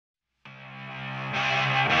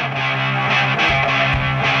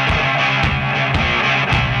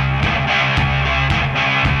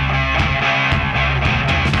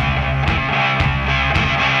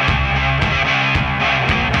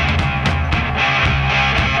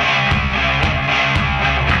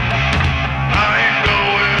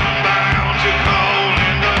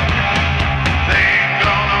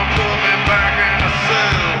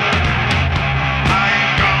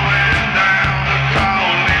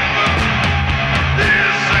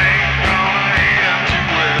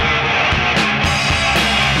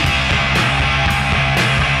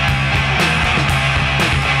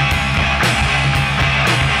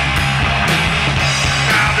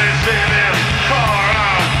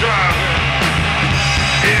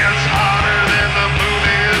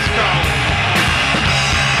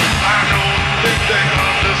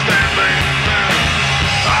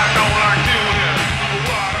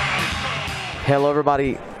Hello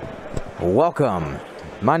everybody, welcome.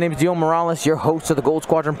 My name is Dio Morales, your host of the Gold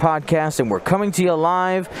Squadron podcast, and we're coming to you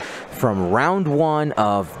live from round one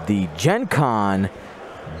of the Gen Con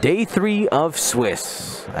Day 3 of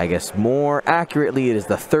Swiss. I guess more accurately, it is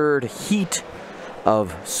the third heat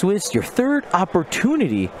of Swiss, your third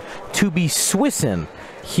opportunity to be Swissin'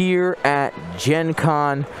 here at Gen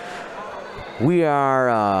Con. We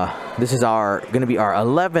are, this is going to be our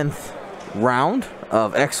 11th round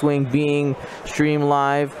of X-Wing being streamed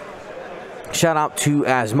live. Shout out to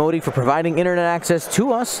Asmodee for providing internet access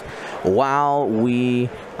to us while we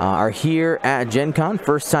are here at Gen Con.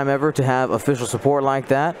 First time ever to have official support like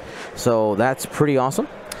that, so that's pretty awesome.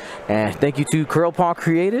 And thank you to Curl Paw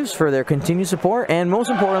Creatives for their continued support, and most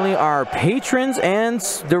importantly, our patrons and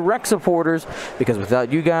direct supporters, because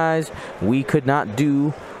without you guys, we could not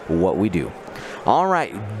do what we do. All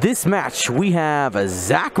right, this match we have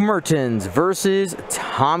Zach Mertens versus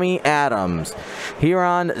Tommy Adams. Here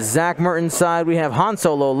on Zach Mertens' side, we have Han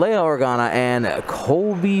Solo, Leia Organa, and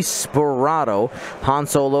Colby Sperato. Han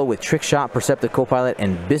Solo with Trick Shot, Perceptive Copilot,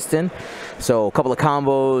 and Biston. So a couple of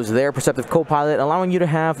combos there, Perceptive Copilot, allowing you to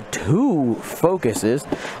have 2 focuses.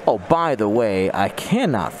 Oh, by the way, I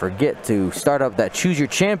cannot forget to start up that Choose Your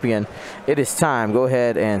Champion. It is time. Go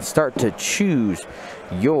ahead and start to choose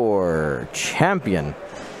your champion.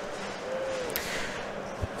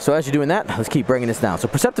 So as you're doing that, let's keep breaking this down. So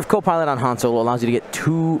Perceptive Copilot on Han Solo allows you to get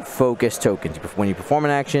 2 focus tokens. When you perform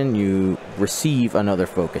an action, you receive another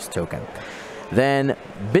focus token. Then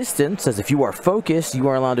Biston says if you are focused, you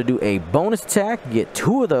are allowed to do a bonus attack, get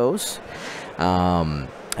 2 of those.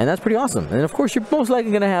 And that's pretty awesome. And of course, you're most likely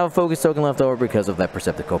going to have a focus token left over because of that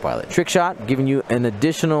Perceptive Copilot. Trick Shot, giving you an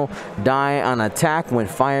additional die on attack when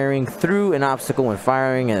firing through an obstacle, when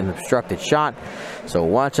firing an obstructed shot. So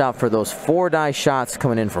watch out for those 4 die shots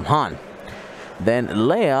coming in from Han. Then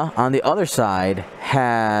Leia, on the other side,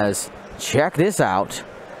 has, check this out,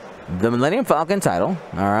 the Millennium Falcon title.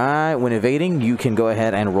 All right, when evading, you can go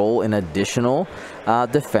ahead and roll an additional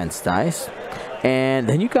defense dice. And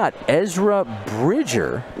then you got Ezra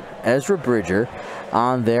Bridger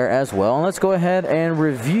on there as well. And let's go ahead and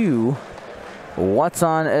review what's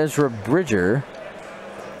on Ezra Bridger.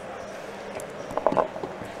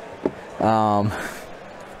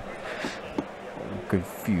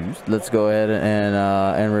 Confused. Let's go ahead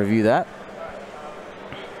and review that.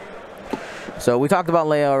 So we talked about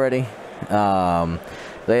Leia already.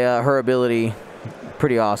 Leia, her ability,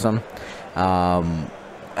 pretty awesome.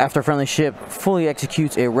 After a friendly ship fully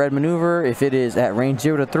executes a red maneuver, if it is at range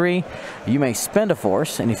 0 to 3, you may spend a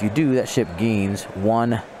force, and if you do, that ship gains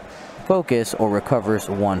 1 focus or recovers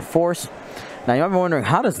 1 force. Now you might be wondering,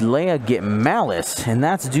 how does Leia get Malice? And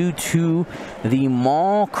that's due to the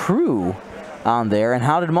Maul crew on there. And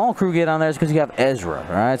how did Maul crew get on there? It's because you have Ezra,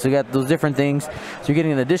 all right? So you got those different things. So you're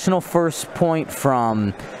getting an additional first point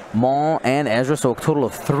from Maul and Ezra, so a total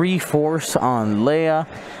of 3 force on Leia.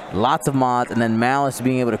 Lots of mods, and then Malice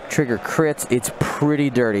being able to trigger crits. It's pretty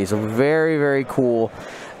dirty. So very, very cool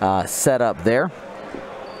setup there.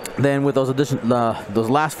 Then with those those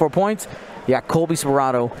last 4 points, you got Colby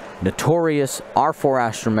Sperato, Notorious, R4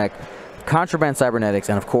 Astromech, Contraband Cybernetics,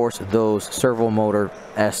 and of course those servo motor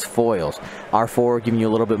S foils. R4 giving you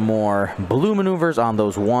a little bit more blue maneuvers on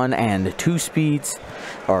those 1 and 2 speeds,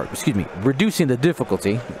 or excuse me, reducing the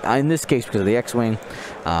difficulty. In this case, because of the X-Wing,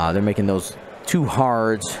 they're making those 2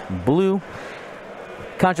 hards blue.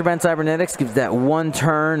 Contraband Cybernetics gives that 1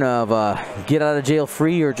 turn of get out of jail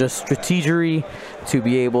free or just strategery to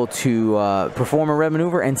be able to perform a red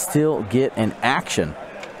maneuver and still get an action.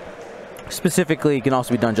 Specifically, it can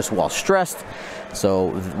also be done just while stressed,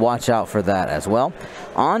 so watch out for that as well.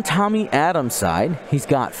 On Tommy Adams' side, he's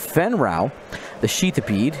got Fenrau, the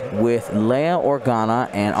Sheathipede, with Leia Organa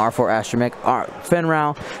and R4 Astromech.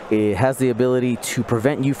 Fenrau has the ability to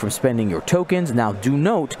prevent you from spending your tokens. Now, do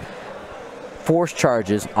note, force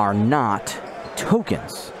charges are not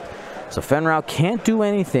tokens. So Fenrau can't do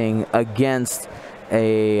anything against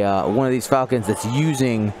one of these Falcons that's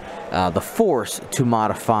using the force to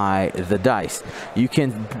modify the dice. You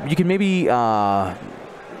can maybe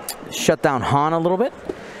shut down Han a little bit.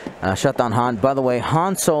 Shut down Han. By the way,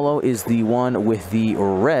 Han Solo is the one with the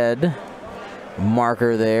red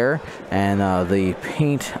marker there and the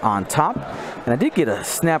paint on top. And I did get a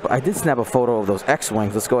snap. I did snap a photo of those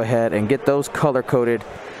X-Wings. Let's go ahead and get those color coded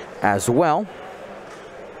as well.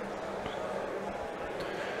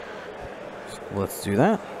 So let's do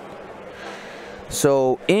that.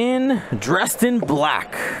 So dressed in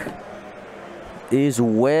black is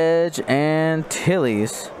Wedge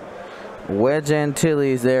Antilles. Wedge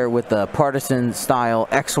Antilles there with the partisan style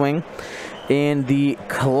X-Wing. In the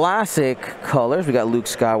classic colors, we got Luke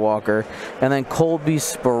Skywalker, and then Colby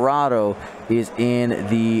Sparado is in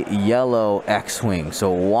the yellow X-Wing.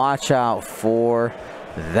 So watch out for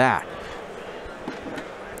that.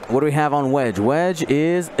 What do we have on Wedge? Wedge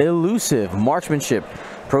is Elusive, Marksmanship,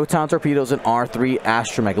 Proton Torpedoes, and R3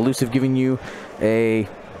 Astromech. Elusive giving you a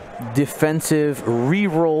defensive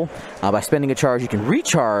reroll. By spending a charge, you can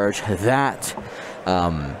recharge that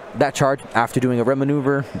charge after doing a red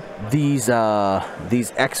maneuver. These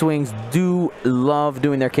X-Wings do love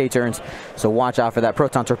doing their K-turns, so watch out for that.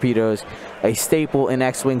 Proton Torpedoes, a staple in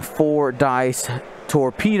X-Wing, 4 dice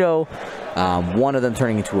torpedo, one of them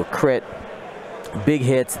turning into a crit. Big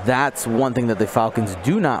hits, that's one thing that the Falcons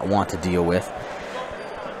do not want to deal with.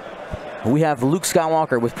 We have Luke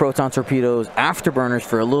Skywalker with Proton Torpedoes, Afterburners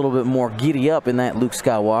for a little bit more giddy up in that Luke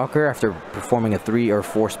Skywalker. After performing a 3 or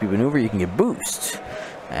 4 speed maneuver, you can get boost.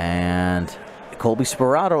 And Colby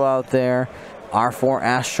Sparado out there, R4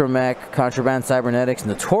 Astromech, Contraband Cybernetics,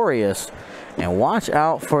 Notorious. And watch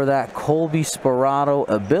out for that Colby Sparado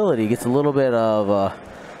ability. Gets a little bit of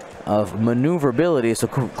maneuverability. So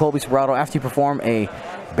Colby Sparado, after you perform a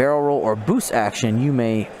barrel roll or boost action, you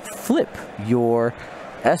may flip your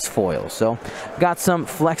S-foil. So got some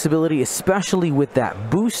flexibility, especially with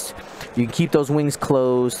that boost. You can keep those wings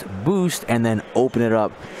closed, boost, and then open it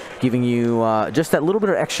up, giving you just that little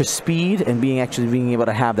bit of extra speed, and being able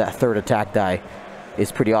to have that third attack die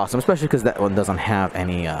is pretty awesome, especially because that one doesn't have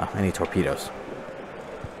any torpedoes.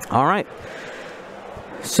 All right,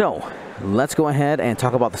 so let's go ahead and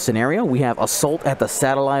talk about the scenario. We have Assault at the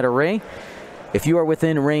Satellite Array. If you are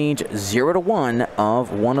within range 0 to 1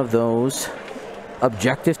 of one of those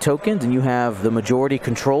objective tokens, and you have the majority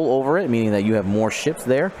control over it, meaning that you have more ships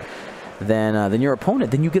there than your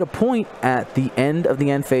opponent, then you get a point at the end of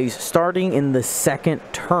the end phase, starting in the second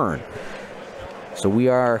turn. So we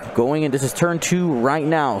are going in, this is turn 2 right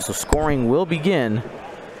now, so scoring will begin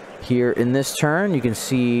here in this turn. You can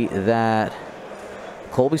see that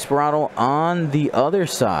Colby Sparado on the other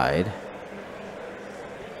side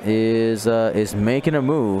is making a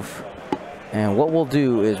move. And what we'll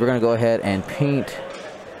do is we're going to go ahead and paint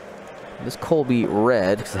this Colby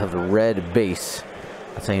red, because I have the red base.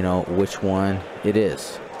 That's how you know which one it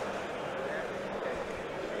is.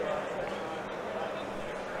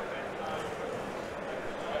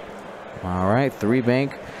 All right, 3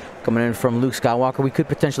 bank coming in from Luke Skywalker. We could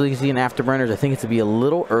potentially see an Afterburners. I think it's to be a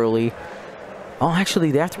little early. Oh,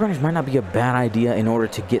 actually, the Afterburners might not be a bad idea in order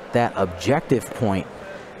to get that objective point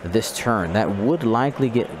this turn. That would likely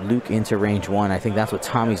get Luke into range 1. I think that's what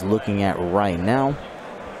Tommy's looking at right now.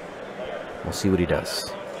 We'll see what he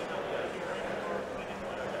does.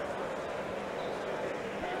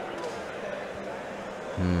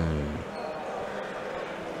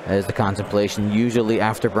 As the contemplation, usually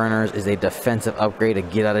Afterburners is a defensive upgrade, a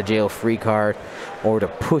get out of jail free card, or to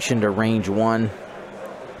push into range 1.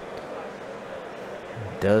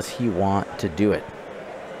 Does he want to do it?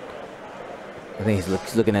 I think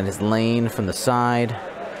he's looking at his lane from the side.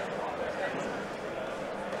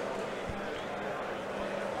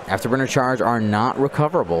 Afterburner charge are not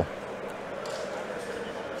recoverable,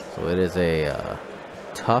 so it is a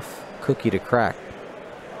tough cookie to crack.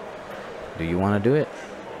 Do you want to do it?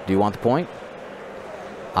 Do you want the point?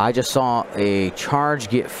 I just saw a charge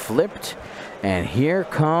get flipped, and here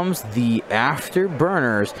comes the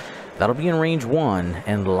Afterburners. That'll be in range 1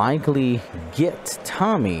 and likely get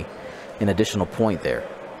Tommy an additional point there.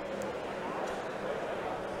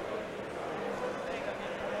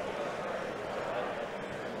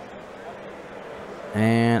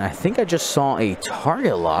 And I think I just saw a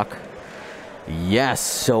target lock. Yes,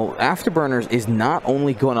 so Afterburners is not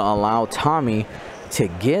only going to allow Tommy to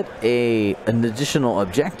get an additional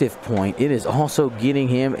objective point, it is also getting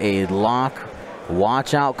him a lock.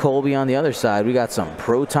 Watch out, Colby, on the other side. We got some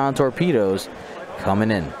proton torpedoes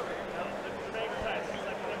coming in.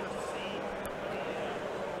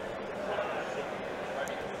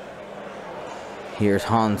 Here's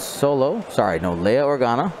Han Solo. Sorry, no, Leia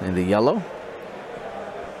Organa in the yellow.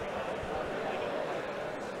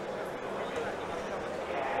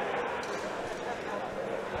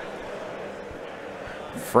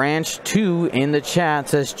 Franch 2 in the chat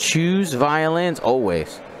says choose violins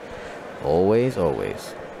always. Always,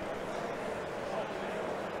 always.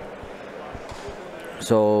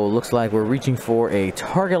 So looks like we're reaching for a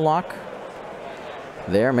target lock.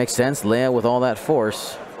 There, makes sense. Leia with all that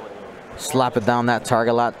force. Slap it down that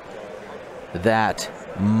target lock. That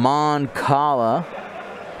Mon Cala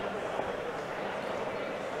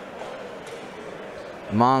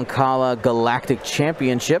Galactic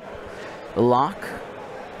Championship lock.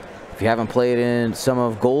 If you haven't played in some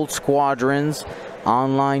of Gold Squadron's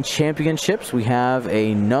online championships, we have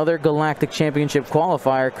another Galactic Championship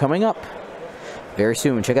qualifier coming up very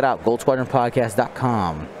soon. Check it out,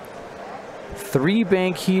 goldsquadronpodcast.com. 3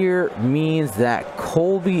 bank here means that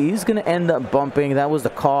Colby is going to end up bumping. That was the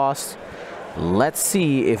cost. Let's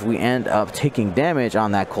see if we end up taking damage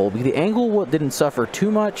on that Colby. The angle didn't suffer too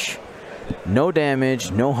much. No damage,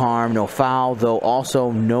 no harm, no foul, though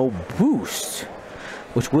also no boost,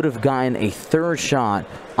 which would have gotten a 3rd shot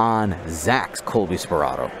on Zach's Colby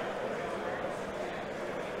Sparado.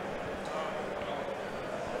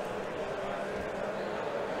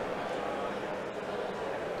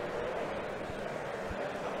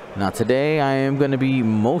 Now today I am going to be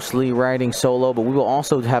mostly riding solo, but we will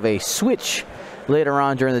also have a switch later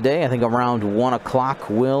on during the day. I think around 1 o'clock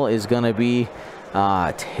Will is going to be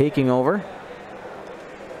taking over.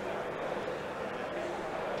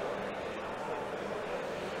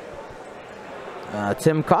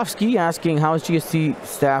 Tim Kofsky asking, how is GST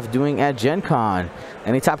staff doing at Gen Con?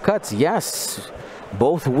 Any top cuts? Yes.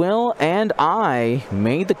 Both Will and I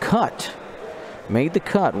made the cut.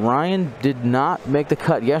 Ryan did not make the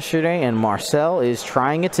cut yesterday, and Marcel is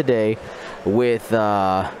trying it today with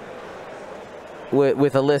a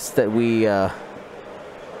list that we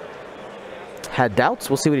had doubts.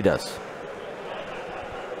 We'll see what he does.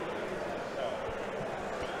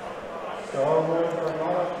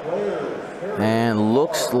 And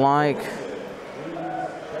looks like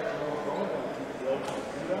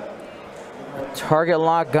target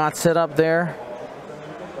lock got set up there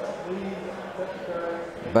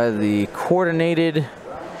by the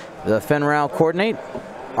Fenral coordinate.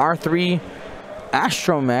 R3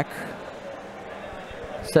 Astromech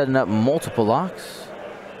setting up multiple locks.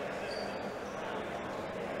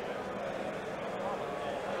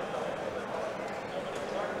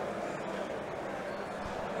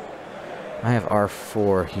 I have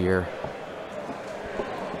R4 here.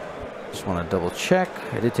 Just want to double check.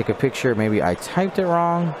 I did take a picture. Maybe I typed it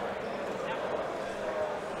wrong.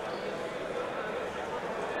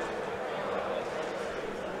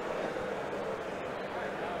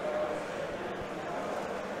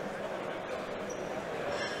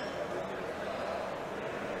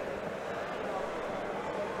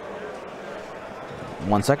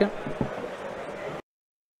 One second.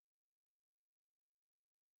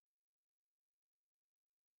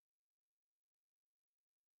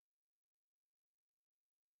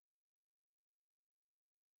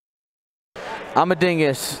 I'm a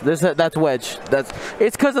dingus. That's wedge.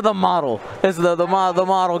 It's because of the model. It's the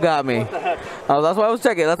model got me. Oh, that's why I was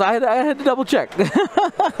checking. I had to double check.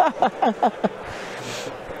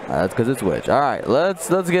 That's because it's wedge. All right, let's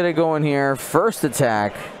get it going here. First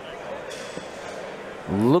attack.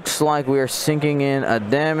 Looks like we are sinking in a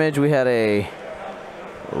damage. We had a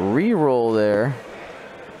reroll there.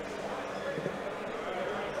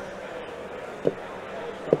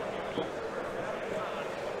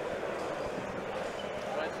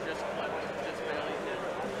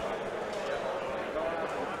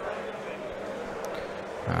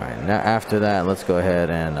 All right, now after that, let's go ahead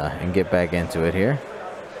and get back into it here.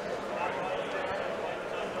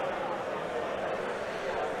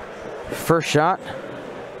 First shot,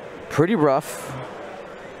 pretty rough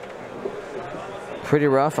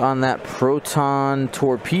on that proton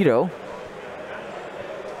torpedo.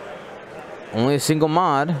 Only a single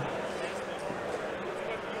mod.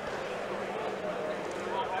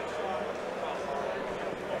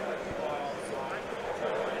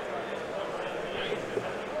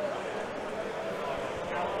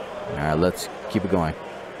 All right, let's keep it going.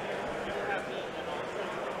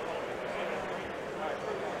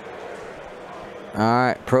 All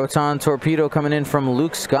right, proton torpedo coming in from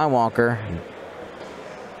Luke Skywalker.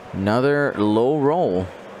 Another low roll.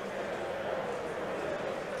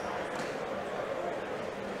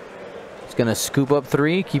 It's going to scoop up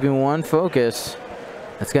 3, keeping 1 focus.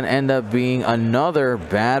 That's going to end up being another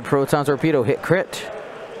bad proton torpedo hit crit.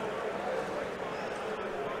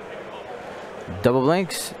 Double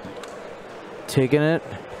blinks. Taking it.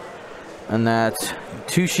 And that's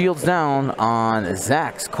 2 shields down on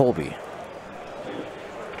Zach's Colby.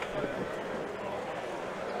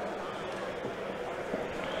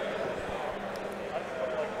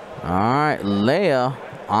 All right, Leia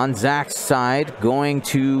on Zach's side, going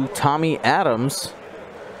to Tommy Adams,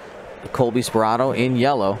 the Colby Sparado in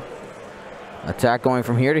yellow. Attack going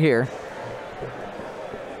from here to here.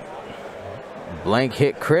 Blank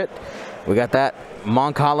hit crit. We got that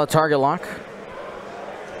Moncala target lock.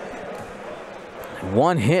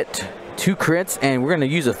 1 hit, 2 crits, and we're going to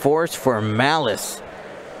use a force for Malice.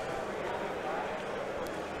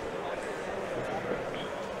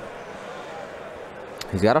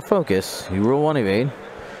 He's got to focus. You rule 1 evade.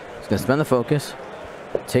 He's going to spend the focus.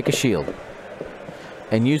 Take a shield.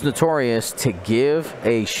 And use Notorious to give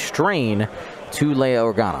a strain to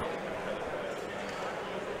Leia Organa.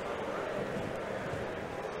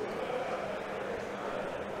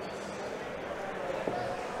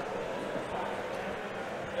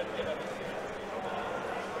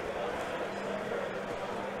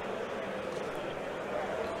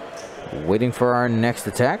 Waiting for our next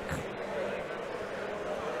attack.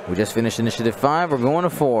 We just finished Initiative 5. We're going to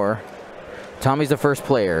 4. Tommy's the first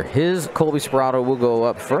player. His Colby Sperado will go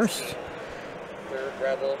up first.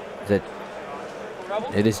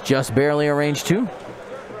 It is just barely a range 2.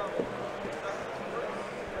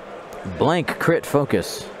 Blank crit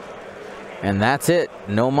focus. And that's it.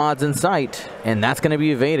 No mods in sight. And that's going to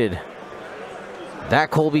be evaded. That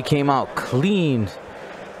Colby came out clean.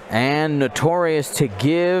 And Notorious to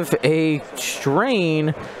give a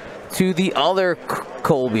strain to the other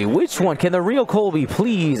Colby. Which one? Can the real Colby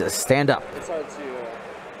please stand up? It's hard to,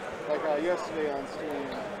 like yesterday on stream,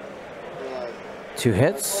 like, 2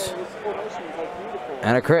 hits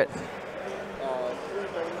and a crit.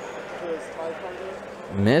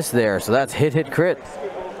 Miss there, so that's hit, crit.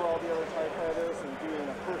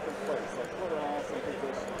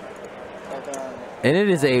 And it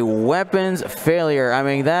is a weapons failure. I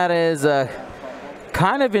mean, that is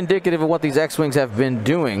kind of indicative of what these X-Wings have been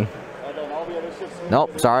doing.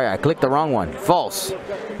 Nope, sorry, I clicked the wrong one. False.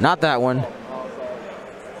 Not that one.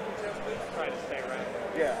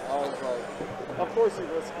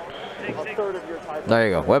 There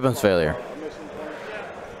you go, weapons failure.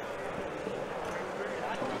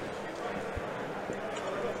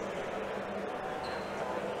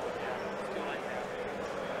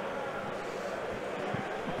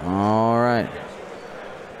 All right.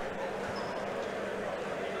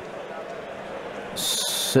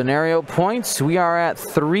 Scenario points. We are at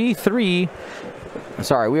 3-3.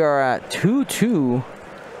 Sorry, we are at 2-2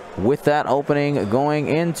 with that opening going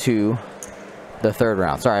into the 3rd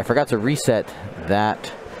round. Sorry, I forgot to reset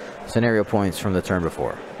that scenario points from the turn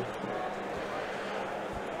before.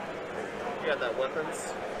 You got that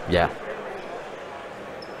weapons? Yeah.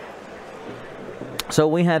 So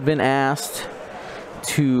we had been asked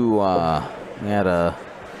to, we had a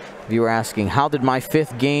viewer asking, how did my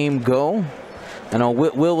 5th game go? I know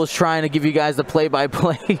Will was trying to give you guys the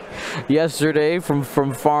play-by-play yesterday from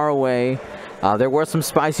far away. There were some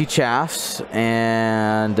spicy chaffs,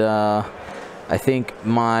 and I think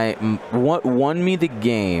what won me the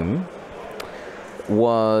game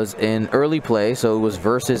was in early play, so it was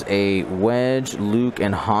versus a Wedge, Luke,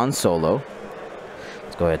 and Han Solo.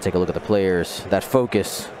 Let's go ahead and take a look at the players. That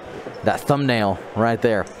focus, that thumbnail right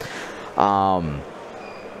there.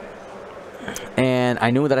 And I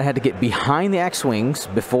knew that I had to get behind the X-Wings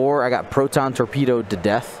before I got proton torpedoed to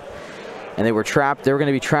death. And they were trapped. They were going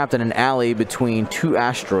to be trapped in an alley between 2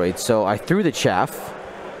 asteroids. So I threw the chaff,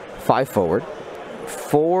 5 forward,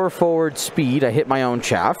 4 forward speed. I hit my own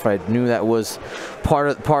chaff. I knew that was part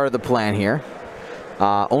of the plan here.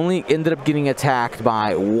 Only ended up getting attacked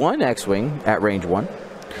by 1 X-Wing at range 1.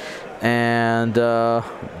 And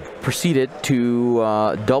proceeded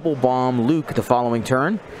to double bomb Luke the following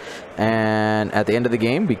turn. And at the end of the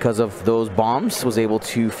game, because of those bombs, was able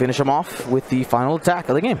to finish him off with the final attack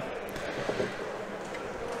of the game.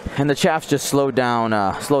 And the chaffs just slowed down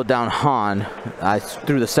Han. I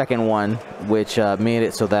threw the second one, which made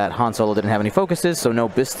it so that Han Solo didn't have any focuses, so no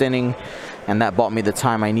bistinning, and that bought me the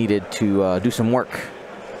time I needed to do some work.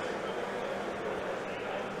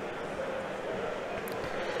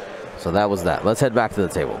 So that was that. Let's head back to the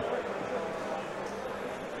table.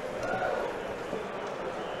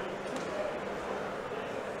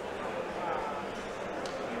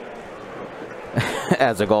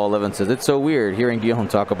 As Agal 11 says, it's so weird hearing Guillaume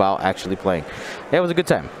talk about actually playing. Yeah, it was a good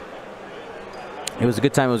time. It was a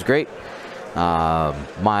good time. It was great.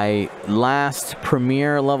 My last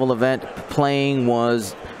premier level event playing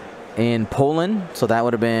was in Poland, so that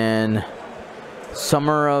would have been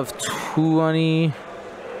summer of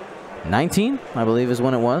 2019, I believe is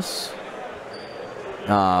when it was,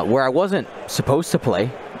 where I wasn't supposed to play.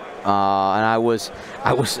 And I was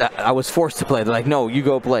forced to play. They're like, no, you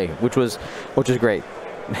go play, which was great.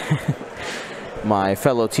 My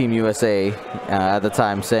fellow Team USA at the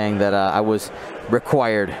time saying that I was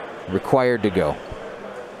required to go.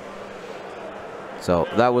 So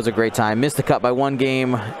that was a great time. Missed the cut by 1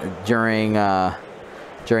 game during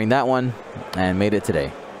that one, and made it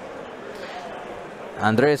today.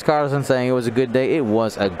 Andreas Carlson saying it was a good day. It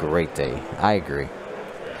was a great day. I agree.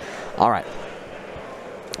 All right.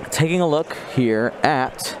 Taking a look here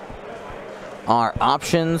at our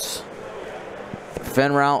options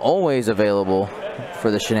Fenrau always available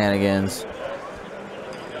for the shenanigans.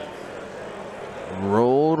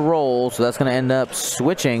 Roll. So that's going to end up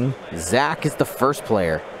switching. Zach is the first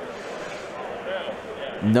player.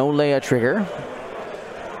 No Leia trigger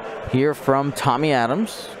here from Tommy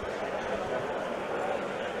Adams.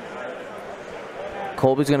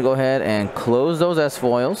 Colby's going to go ahead and close those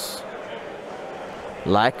S-foils.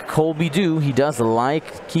 Like Colby do, he does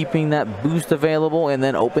like keeping that boost available and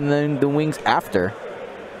then opening the wings after.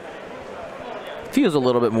 Feels a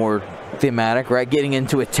little bit more thematic, right? Getting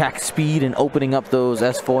into attack speed and opening up those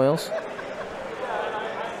S-foils.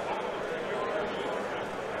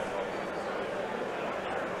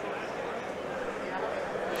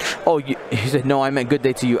 Oh, he said, no, I meant good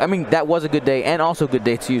day to you. I mean, that was a good day and also good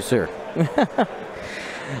day to you, sir.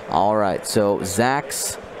 All right, so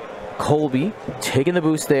Zach's Colby taking the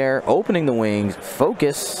boost there, opening the wings,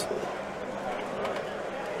 focus.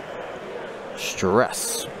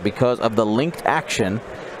 Stress because of the linked action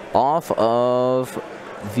off of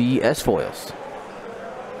the S-foils.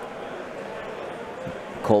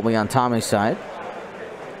 Colby on Tommy's side.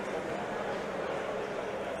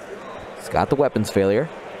 He's got the weapons failure.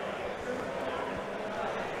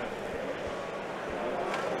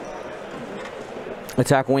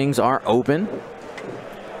 Attack wings are open.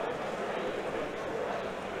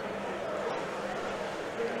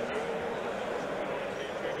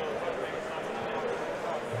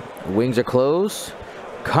 Wings are closed.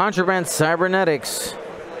 Contraband Cybernetics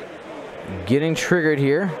getting triggered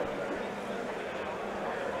here.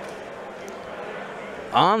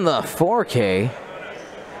 On the 4K.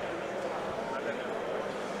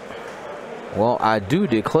 Well, I do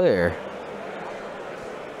declare.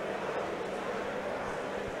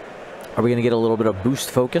 Are we going to get a little bit of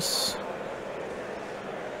boost focus?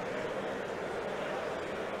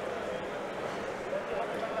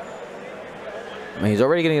 I mean, he's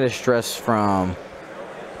already getting a stress from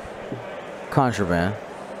Contraband.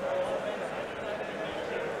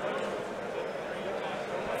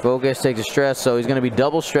 Focus takes a stress, so he's going to be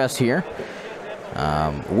double stressed here.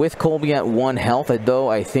 With Colby at 1 health, though,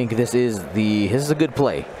 I think this is a good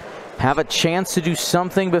play. Have a chance to do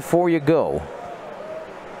something before you go.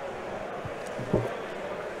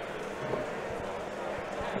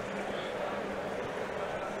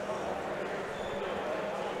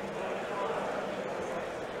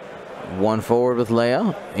 One forward with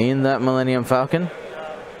Leia in that Millennium Falcon.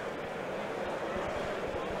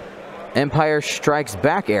 Empire Strikes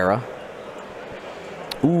Back era.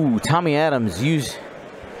 Ooh, Tommy Adams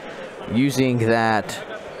using that.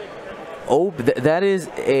 Oh, that is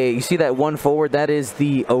a, you see that one forward? That is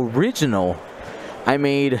the original. I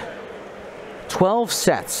made 12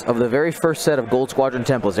 sets of the very first set of Gold Squadron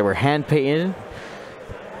templates. They were hand painted,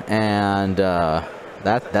 and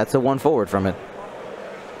that's a one forward from it.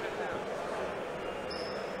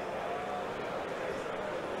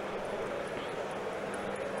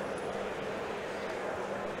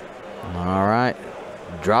 All right,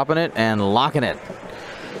 dropping it and locking it.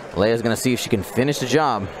 Leia's going to see if she can finish the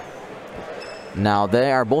job. Now,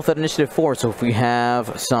 they are both at initiative 4, so if we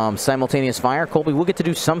have some simultaneous fire, Colby will get to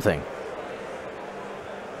do something.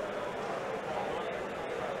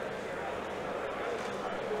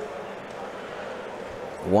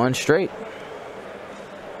 One straight.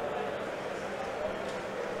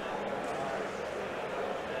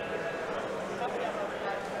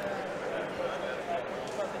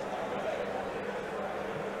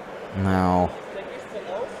 Now,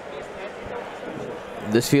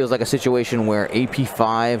 this feels like a situation where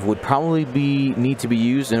AP5 would probably need to be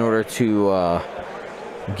used in order to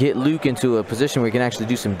get Luke into a position where he can actually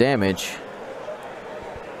do some damage.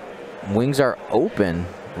 Wings are open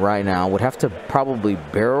right now. Would have to probably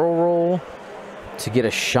barrel roll to get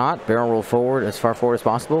a shot. Barrel roll forward as far forward as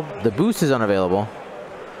possible. The boost is unavailable.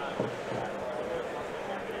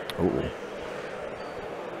 Ooh.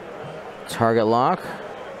 Target lock.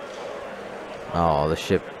 Oh, the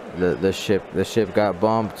ship got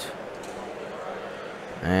bumped.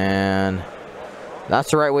 And that's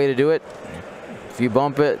the right way to do it. If you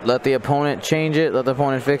bump it, let the opponent change it, let the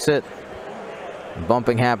opponent fix it.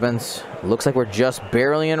 Bumping happens. Looks like we're just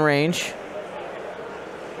barely in range.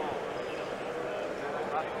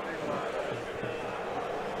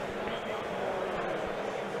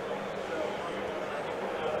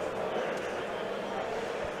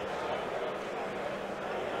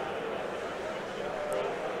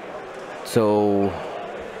 So,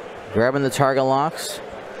 grabbing the target locks.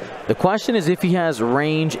 The question is if he has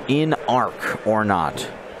range in arc or not.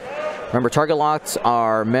 Remember, target locks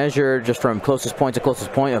are measured just from closest point to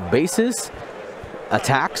closest point of bases.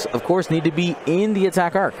 Attacks, of course, need to be in the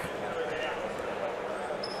attack arc.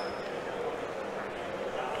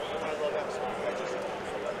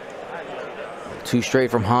 Two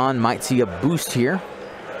straight from Han. Might see a boost here.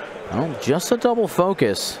 Oh, just a double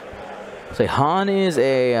focus. Say Han is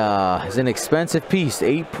an expensive piece.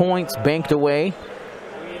 8 points banked away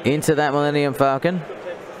into that Millennium Falcon.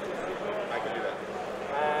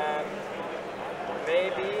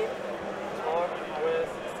 Maybe talk with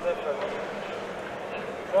Stephanie.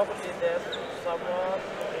 Probably there's someone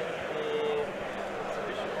in the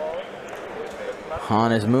exhibition hall.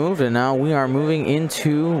 Han has moved, and now we are moving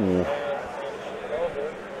into,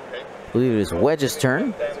 I believe it is Wedge's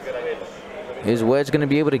turn. Is Wedge going to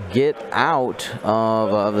be able to get out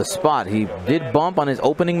of the spot? He did bump on his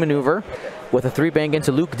opening maneuver with a 3 bank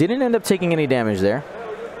into Luke. Didn't end up taking any damage there.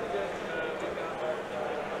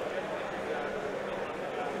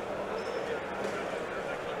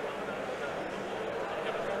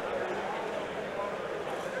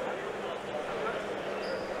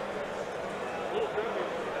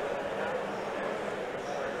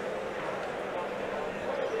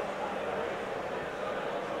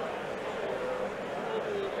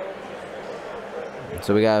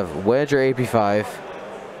 So we got Wedge or AP5.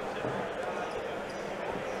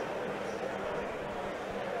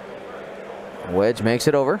 Wedge makes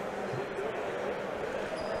it over.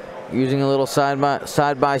 Using a little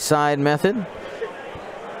side-by-side method.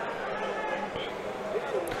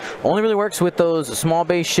 Only really works with those small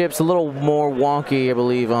base ships. A little more wonky, I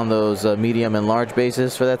believe, on those medium and large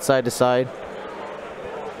bases for that side-to-side.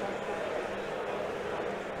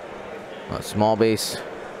 Small base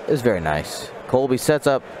is very nice. Colby sets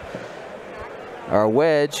up our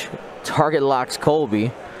Wedge, target locks Colby.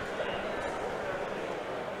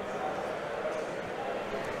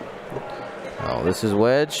 Oh, this is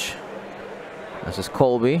Wedge. This is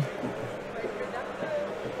Colby.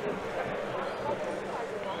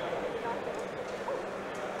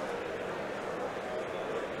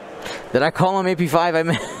 Did I call him AP5? I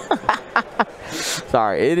meant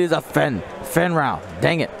sorry, it is a Fen round.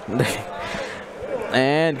 Dang it.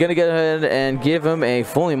 And gonna get ahead and give him a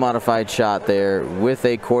fully modified shot there with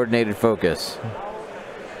a coordinated focus.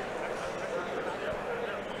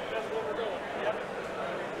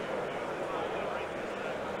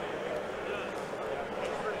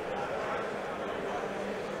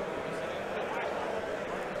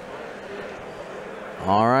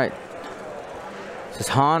 All right. This is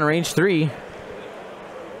Han, range 3.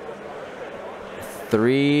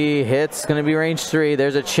 3 hits, gonna be range 3.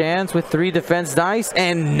 There's a chance with 3 defense dice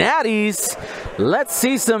and natties. Let's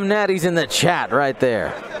see some natties in the chat right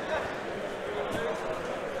there.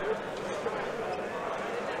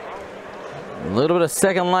 A little bit of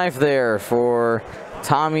second life there for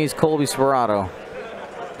Tommy's Colby Sperato.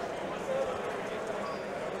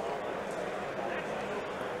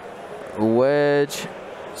 Wedge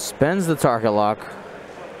spends the target lock.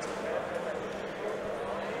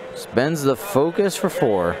 Spends the focus for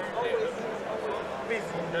 4.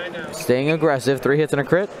 Staying aggressive. 3 hits and a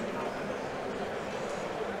crit.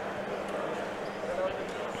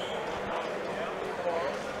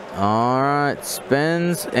 All right.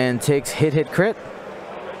 Spends and takes hit, crit.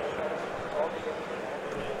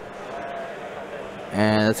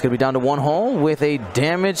 And that's going to be down to 1 hull with a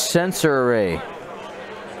damage sensor array.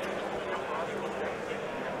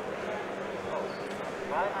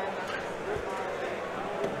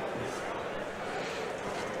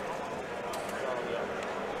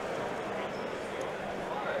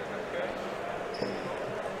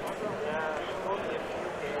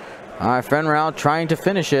 All right, Fenrau trying to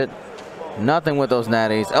finish it. Nothing with those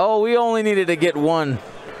natties. Oh, we only needed to get 1.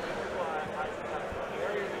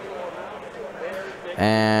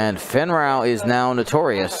 And Fenrau is now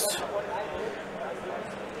notorious.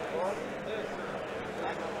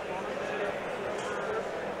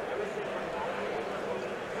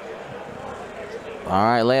 All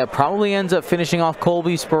right, Leia probably ends up finishing off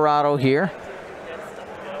Colby Sperato here.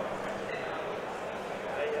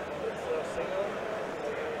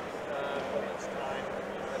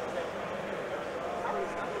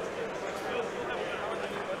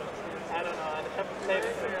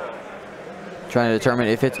 Trying to determine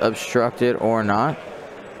if it's obstructed or not.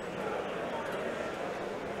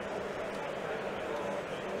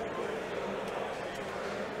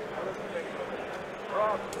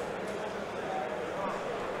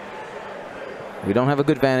 We don't have a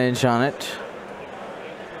good vantage on it.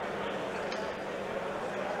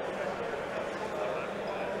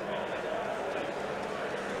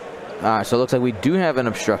 All right, so it looks like we do have an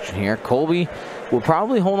obstruction here. Colby will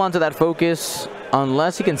probably hold on to that focus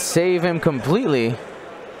unless he can save him completely.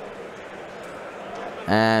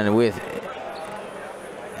 And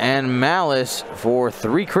Malice for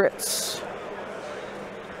 3 crits.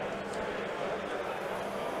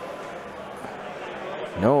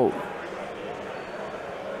 No.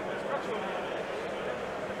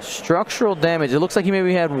 Structural damage. It looks like he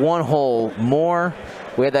maybe had one hole more.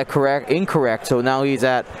 We had that incorrect, so now he's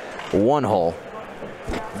at one hole.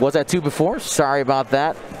 Was that two before? Sorry about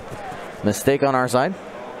that. Mistake on our side.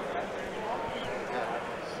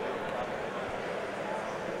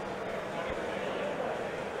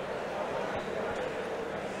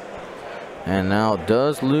 And now,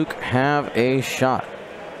 does Luke have a shot?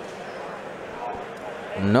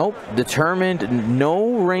 Nope. Determined,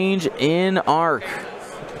 no range in arc.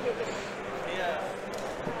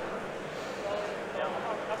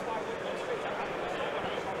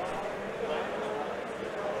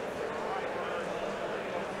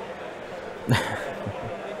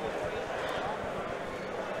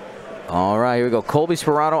 All right, here we go. Colby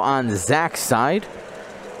Sparano on Zach's side,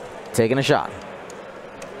 taking a shot.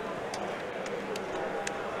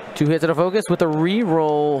 2 hits at a focus with a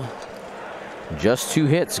re-roll. Just 2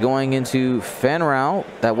 hits going into Fenrau.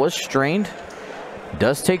 That was strained.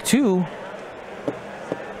 Does take 2.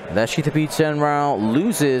 That Shithapede Fenrau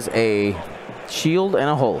loses a shield and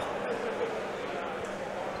a hull.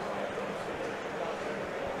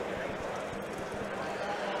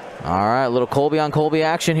 All right, a little Colby on Colby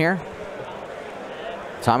action here.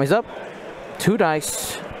 Tommy's up. 2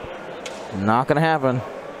 dice. Not going to happen.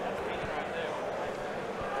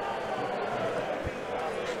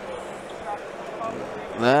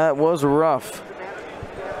 That was rough.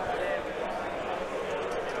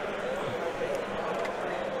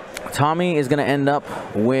 Tommy is going to end up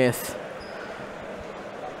with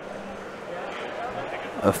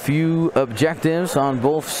a few objectives on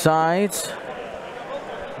both sides.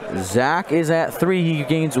 Zach is at 3. He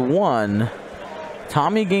gains 1.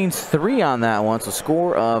 Tommy gains 3 on that one. So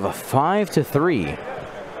score of 5-3.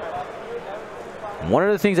 One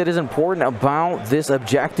of the things that is important about this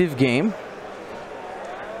objective game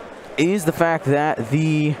is the fact that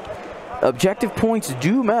the objective points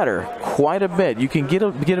do matter quite a bit. You can get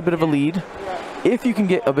a bit of a lead. If you can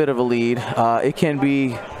get a bit of a lead, it can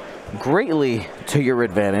be greatly to your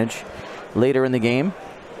advantage later in the game.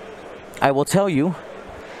 I will tell you,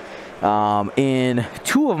 in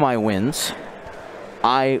 2 of my wins,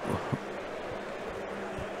 most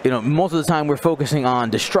of the time we're focusing on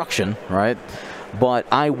destruction, right? But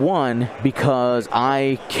I won because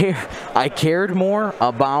I cared more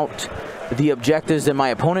about the objectives than my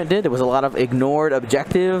opponent did. There was a lot of ignored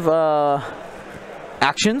objective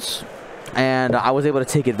actions, and I was able to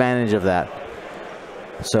take advantage of that.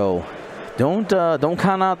 So don't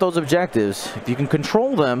count out those objectives. If you can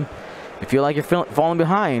control them, if you feel like you're falling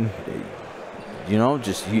behind,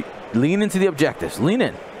 just lean into the objectives. Lean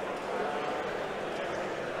in.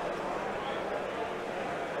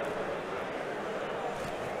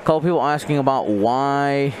 A couple people asking about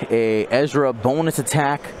why a Ezra bonus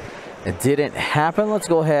attack didn't happen. Let's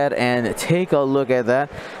go ahead and take a look at that.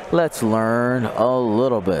 Let's learn a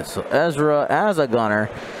little bit. So Ezra, as a gunner,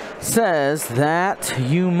 says that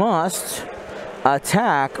you must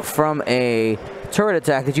attack from a turret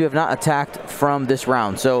attack that you have not attacked from this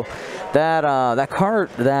round. So that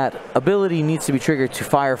ability needs to be triggered to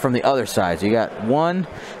fire from the other side. So you got 1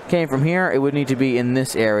 came from here. It would need to be in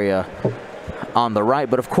this area on the right,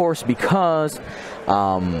 but of course, because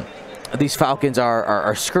these Falcons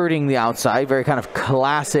are skirting the outside, very kind of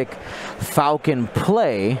classic Falcon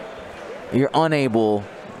play, you're unable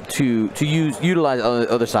to utilize the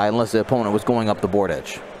other side unless the opponent was going up the board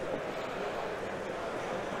edge.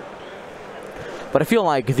 But I feel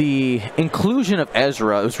like the inclusion of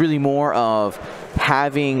Ezra was really more of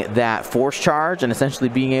having that force charge and essentially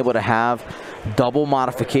being able to have double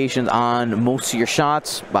modifications on most of your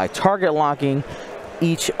shots by target locking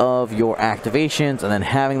each of your activations and then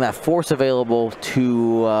having that force available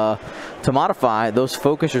to modify those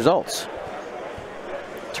focus results.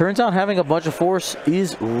 Turns out having a bunch of force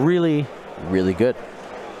is really, really good.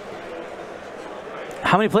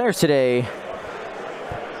 How many players today?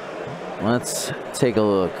 Let's take a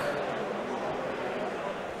look.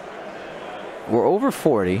 We're over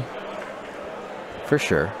 40 for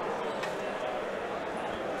sure.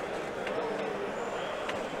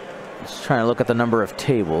 Just trying to look at the number of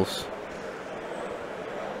tables.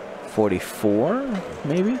 44,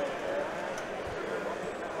 maybe?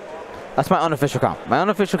 That's my unofficial count. My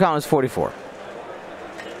unofficial count is 44.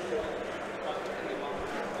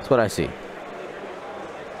 That's what I see.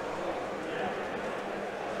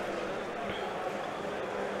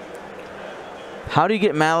 How do you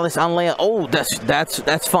get Malice on Leia? Oh, that's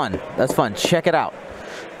fun. That's fun. Check it out.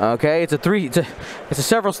 Okay, it's a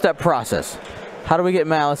several step process. How do we get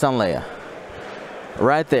Malice on Leia?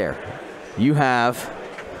 Right there. You have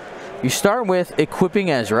You start with equipping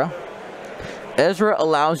Ezra. Ezra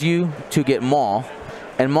allows you to get Maul,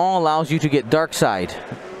 and Maul allows you to get Dark Side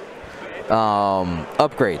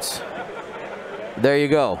upgrades. There you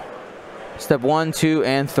go. Step 1, 2,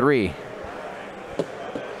 and 3.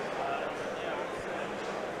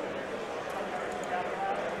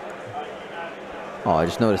 Oh, I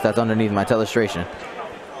just noticed that's underneath my telestration.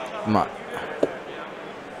 Come on.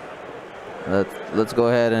 Let's go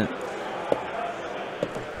ahead and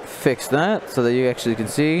fix that so that you actually can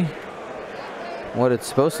see what it's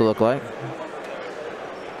supposed to look like.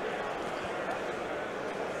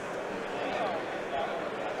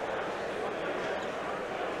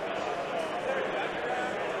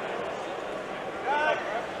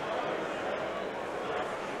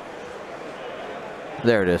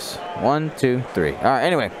 There it is. 1, 2, 3. All right.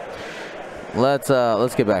 Anyway, let's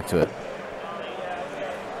get back to it.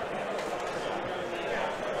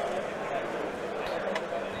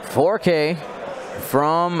 $4K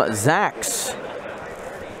from Zax.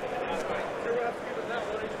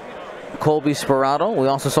 Colby Sperato. We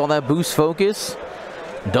also saw that boost focus.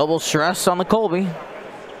 Double stress on the Colby.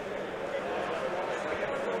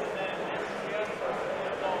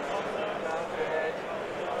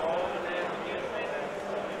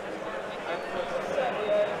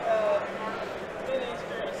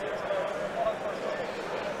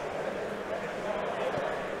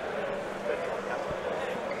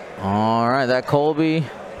 All right, that Colby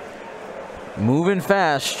moving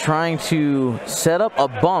fast, trying to set up a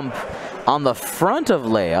bump on the front of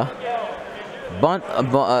Leia.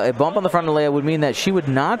 A bump on the front of Leia would mean that she would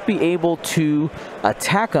not be able to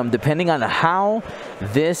attack him depending on how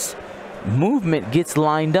this movement gets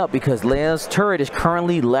lined up, because Leia's turret is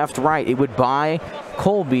currently left-right. It would buy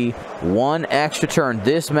Colby 1 extra turn.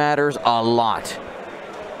 This matters a lot.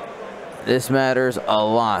 This matters a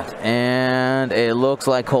lot. And it looks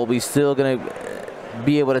like Colby's still going to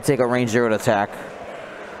be able to take a range 0 attack.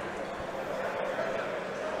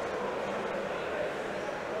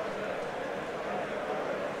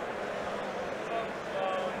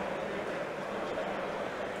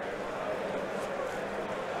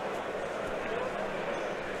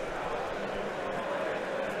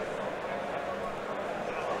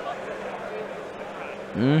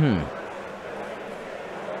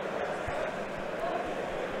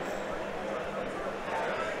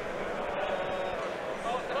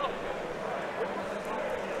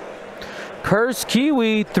 Curse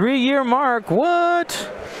Kiwi, 3-year mark. What?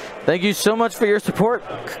 Thank you so much for your support,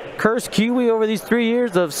 Curse Kiwi, over these 3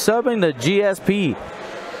 years of subbing the GSP.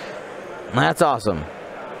 That's awesome.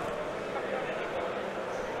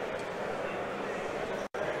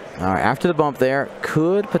 All right, after the bump there,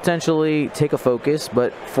 could potentially take a focus,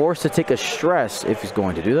 but forced to take a stress if he's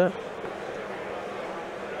going to do that.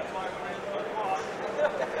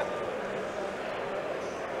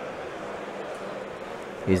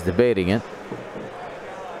 He's debating it.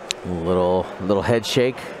 Little head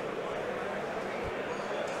shake.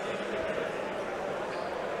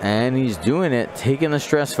 And he's doing it, taking the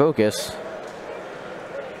stress focus.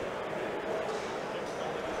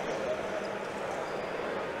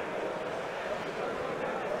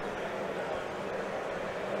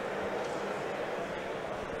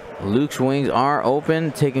 Luke's wings are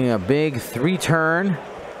open, taking a big 3-turn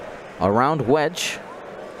around wedge.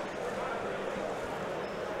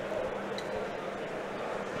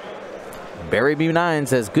 Barry B9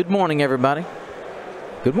 says, good morning, everybody.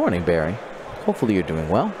 Good morning, Barry. Hopefully you're doing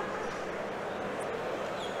well.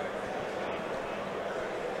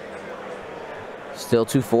 Still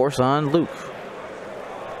 2 force on Luke.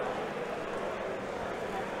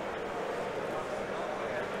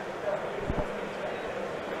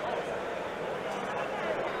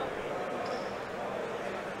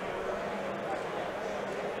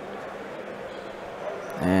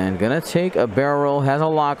 And gonna take a barrel roll. Has a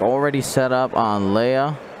lock already set up on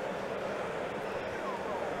Leia.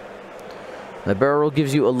 The barrel roll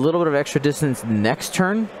gives you a little bit of extra distance next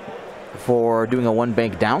turn for doing a 1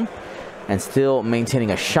 bank down and still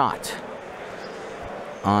maintaining a shot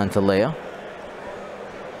onto Leia.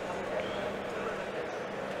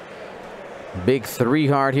 Big 3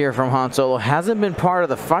 hard here from Han Solo. Hasn't been part of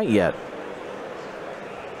the fight yet.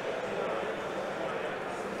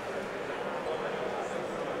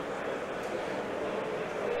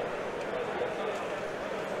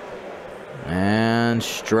 And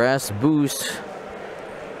stress boost.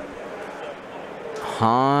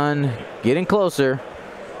 Han getting closer.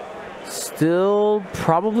 Still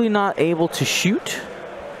probably not able to shoot.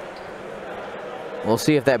 We'll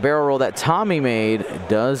see if that barrel roll that Tommy made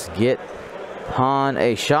does get Han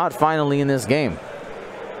a shot finally in this game.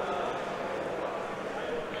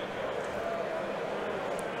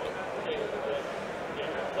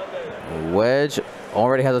 Wedge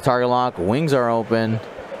already has a target lock. Wings are open.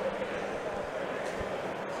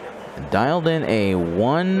 Dialed in a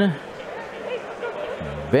 1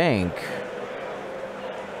 bank.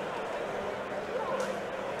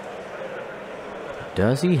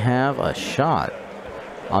 Does he have a shot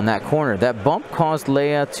on that corner? That bump caused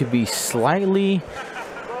Leia to be slightly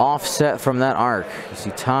offset from that arc. You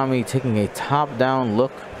see Tommy taking a top-down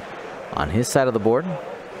look on his side of the board.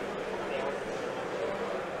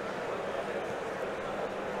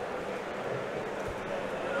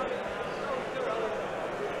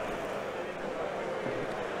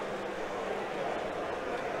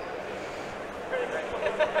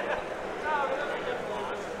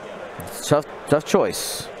 Tough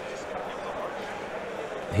choice.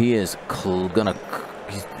 He is gonna.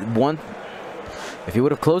 If he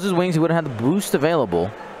would have closed his wings, he would have had the boost available.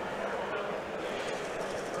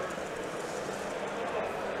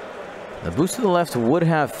 The boost to the left would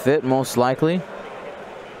have fit most likely.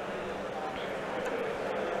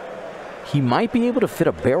 He might be able to fit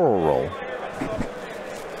a barrel roll.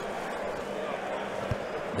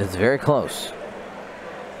 It's very close.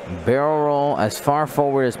 Barrel roll as far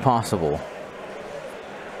forward as possible.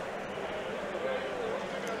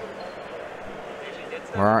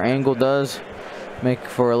 Where our angle does make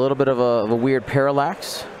for a little bit of a weird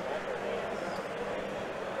parallax.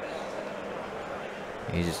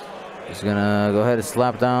 He's gonna go ahead and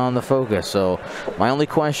slap down the focus. So my only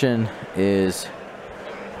question is,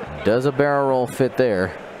 does a barrel roll fit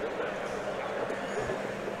there?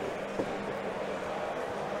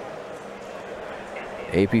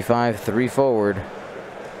 AP5 3 forward.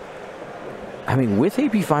 I mean, with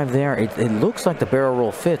AP5 there, it looks like the barrel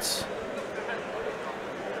roll fits.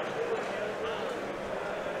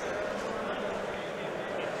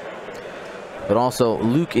 But also,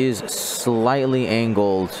 Luke is slightly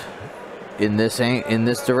angled in this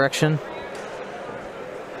direction.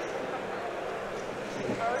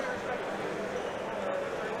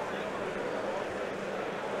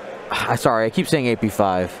 Sorry, I keep saying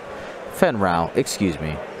AP5. Fenrow, excuse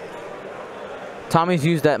me. Tommy's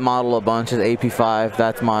used that model a bunch as AP5.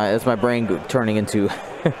 That's my brain turning into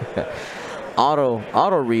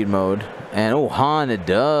auto read mode. And oh, Han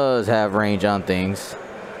does have range on things.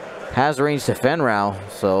 Has range to Fenrow.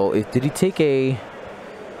 So did he take a?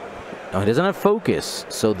 No, he doesn't have focus.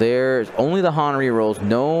 So there's only the Han rerolls,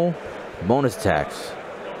 no bonus attacks.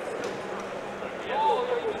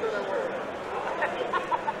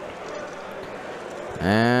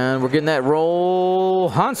 And we're getting that roll.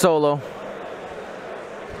 Han Solo.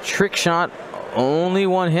 Trick shot. Only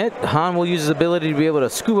one hit. Han will use his ability to be able to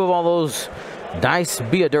scoop up all those dice,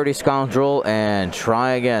 be a dirty scoundrel, and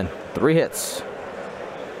try again. 3 hits.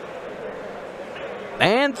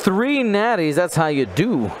 And 3 natties. That's how you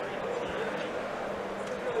do.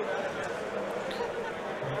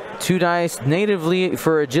 2 dice natively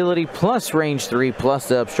for agility plus range 3 plus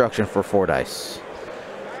the obstruction for 4 dice.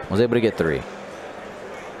 Was able to get 3.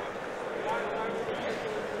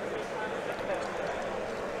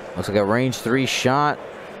 Looks like a range 3 shot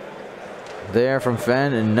there from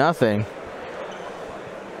Fen and nothing.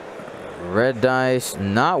 Red dice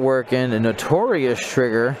not working. A notorious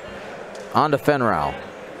trigger onto Fenrow.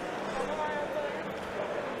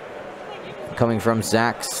 Coming from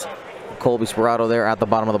Zach's Colby Sperato there at the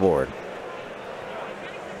bottom of the board.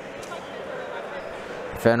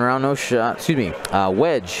 Fenrow no shot. Excuse me.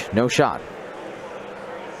 Wedge no shot.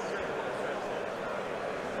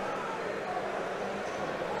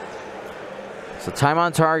 So time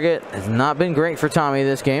on target has not been great for Tommy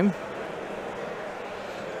this game.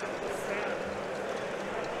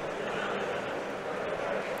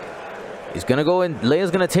 He's going to go in. Leia's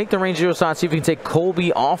going to take the range 0 shot, see if he can take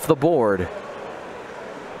Colby off the board.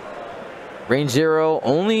 Range 0,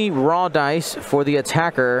 only raw dice for the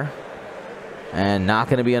attacker. And not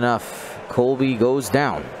going to be enough. Colby goes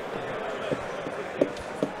down.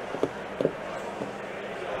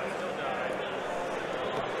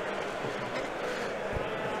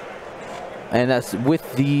 And that's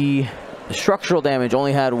with the structural damage,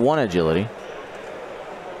 only had 1 agility.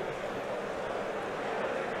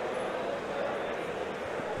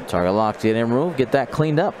 Target locked in and removed. Get that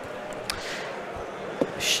cleaned up.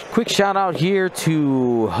 Quick shout out here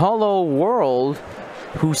to Hollow World,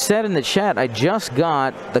 who said in the chat, I just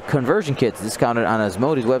got the conversion kits discounted on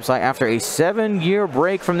Asmodee's website after a 7-year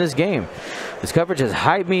break from this game. This coverage has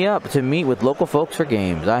hyped me up to meet with local folks for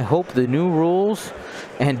games. I hope the new rules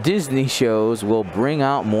and Disney shows will bring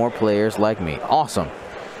out more players like me. Awesome.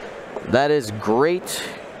 That is great.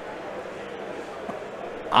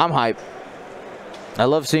 I'm hyped. I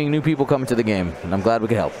love seeing new people coming to the game, and I'm glad we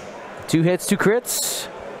could help. 2 hits, 2 crits.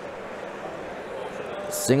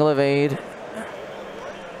 Single evade.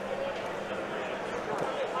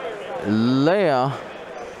 Leia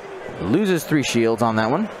loses 3 shields on that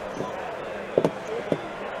one.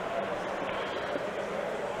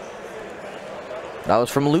 That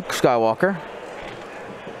was from Luke Skywalker.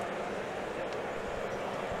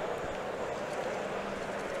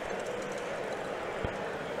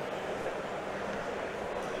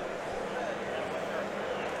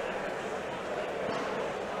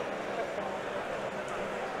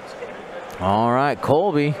 All right,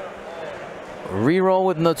 Colby. Reroll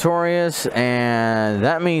with Notorious, and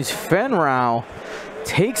that means Fenrau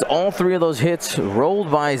takes all 3 of those hits rolled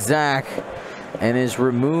by Zach and is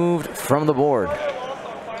removed from the board.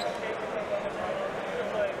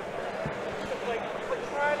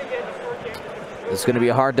 It's going to be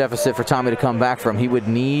a hard deficit for Tommy to come back from. He would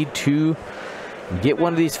need to get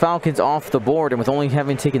one of these Falcons off the board, and with only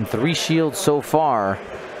having taken 3 shields so far,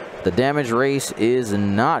 the damage race is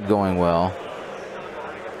not going well.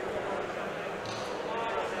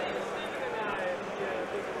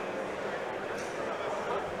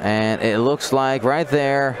 And it looks like right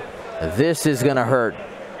there, this is going to hurt.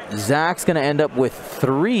 Zach's going to end up with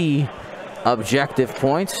 3 objective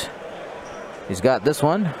points. He's got this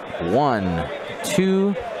one. 1,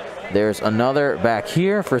 2. There's another back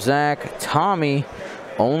here for Zach. Tommy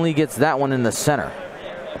only gets that one in the center.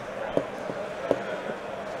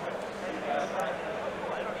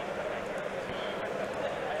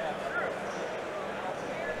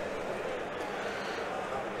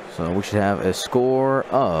 So we should have a score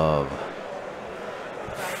of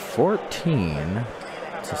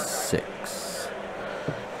 14-6.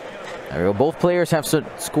 There we go. Both players have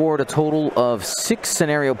scored a total of 6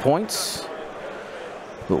 scenario points.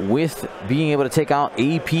 But with being able to take out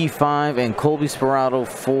AP5 and Colby Sperado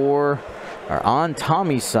are on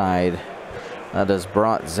Tommy's side, that has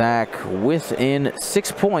brought Zach within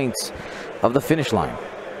 6 points of the finish line.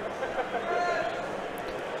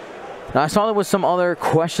 Now, I saw there was some other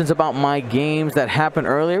questions about my games that happened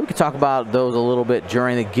earlier. We could talk about those a little bit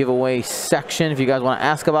during the giveaway section if you guys want to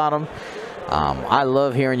ask about them. I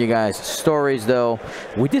love hearing you guys' stories, though.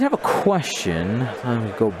 We did have a question. Let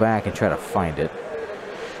me go back and try to find it.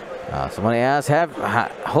 Somebody asked,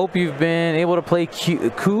 hope you've been able to play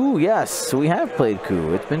Coup. Yes, we have played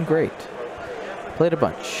Coup. It's been great. Played a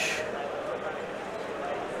bunch.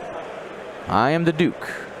 I am the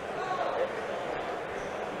Duke.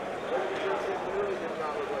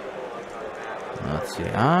 Let's see.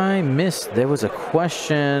 I missed. There was a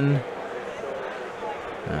question.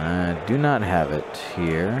 I do not have it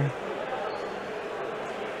here.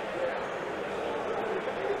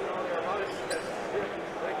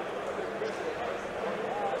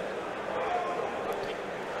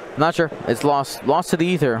 Not sure. It's lost to the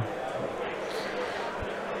ether.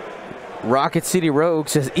 Rocket City Rogue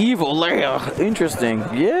says evil Leia. Interesting.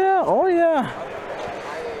 Yeah. Oh yeah.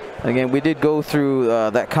 Again, we did go through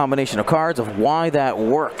that combination of cards of why that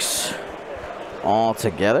works all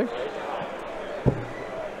together.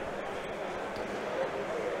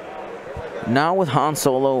 Now with Han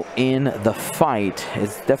Solo in the fight,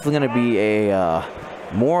 it's definitely going to be a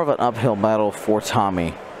more of an uphill battle for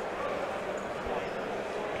Tommy.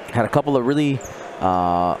 Had a couple of really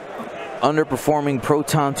underperforming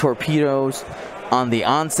proton torpedoes on the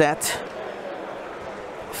onset,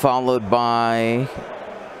 followed by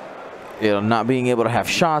not being able to have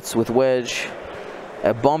shots with Wedge.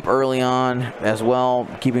 A bump early on as well,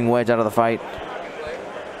 keeping Wedge out of the fight.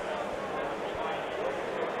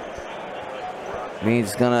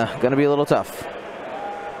 Means it's gonna be a little tough.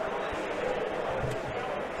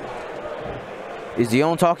 Is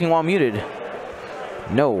Dion talking while muted?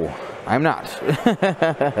 No, I'm not.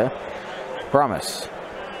 Promise.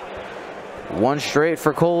 1 straight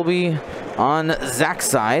for Colby on Zach's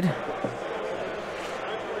side.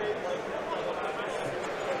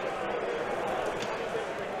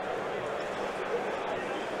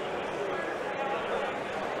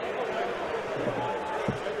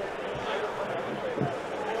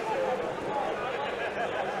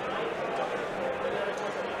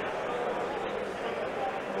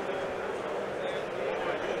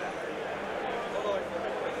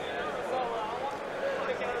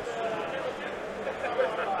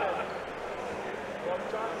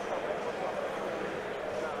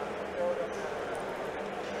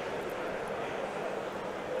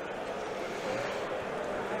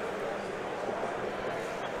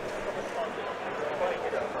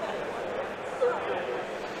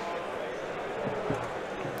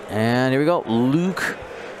 And here we go. Luke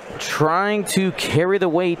trying to carry the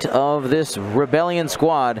weight of this Rebellion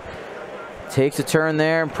squad. Takes a turn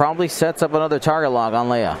there and probably sets up another target lock on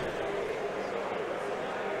Leia.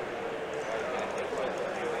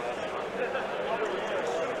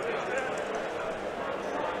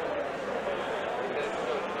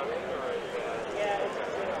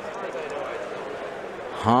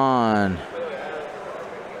 Han.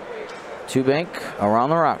 Two bank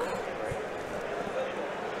around the rock.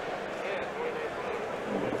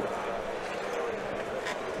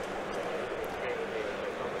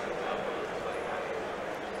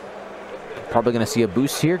 Probably going to see a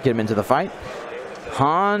boost here, get him into the fight.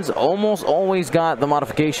 Hans almost always got the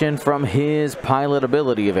modification from his pilot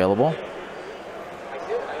ability available.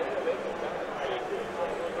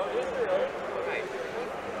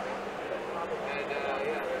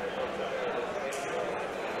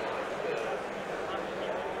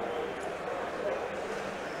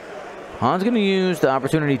 Han's going to use the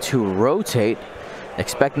opportunity to rotate,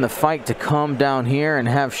 expecting the fight to come down here and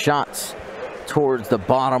have shots towards the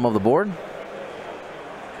bottom of the board.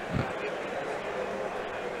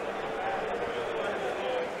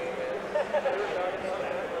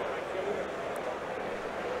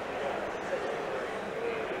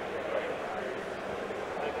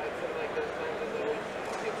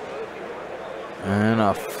 And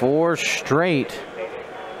a 4 straight.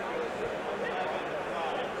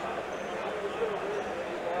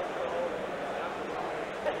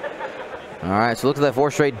 All right, so look at that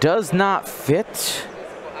 4 straight. Does not fit.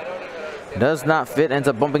 Does not fit. Ends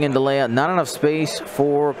up bumping into Leia. Not enough space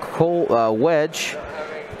for Wedge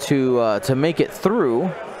to make it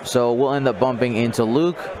through. So we'll end up bumping into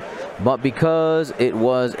Luke. But because it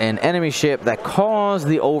was an enemy ship that caused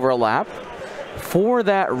the overlap, for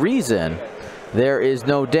that reason, there is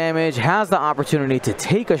no damage. Has the opportunity to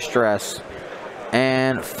take a stress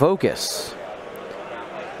and focus.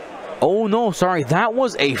 Oh no, sorry, that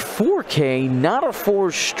was a 4K, not a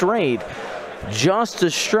 4 straight. Just a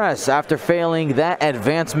stress after failing that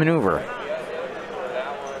advanced maneuver.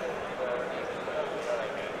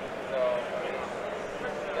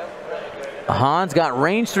 Han's got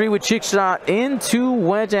range 3 with chick shot into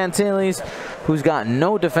Wedge Antilles, who's got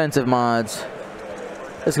no defensive mods.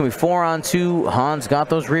 It's going to be 4 on 2. Han's got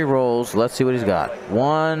those rerolls. Let's see what he's got.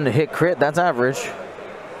 1 hit crit, that's average.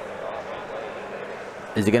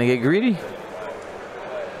 Is he going to get greedy?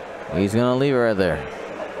 He's going to leave it right there.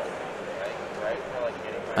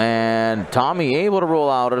 And Tommy able to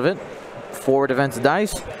roll out of it. 4 defensive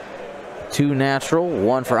dice. 2 natural,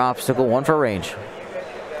 1 for obstacle, 1 for range.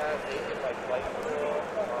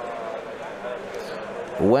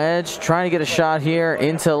 Wedge trying to get a shot here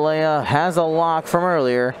into Leia. Has a lock from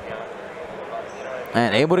earlier.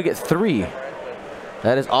 And able to get 3.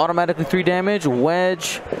 That is automatically 3 damage.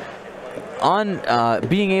 Wedge on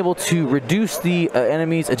being able to reduce the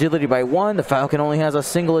enemy's agility by 1. The Falcon only has a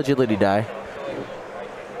single agility die.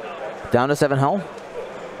 Down to 7 health.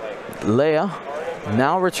 Leia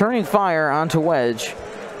now returning fire onto Wedge.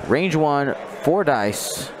 Range 1, 4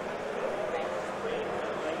 dice.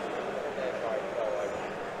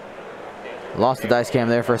 Lost the dice cam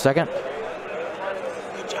there for a second.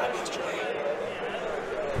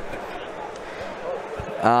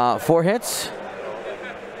 4 hits.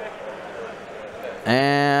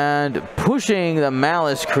 And pushing the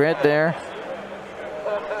Malice crit there.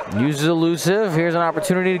 Uses elusive. Here's an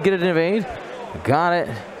opportunity to get it in evade. Got it.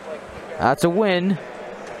 That's a win.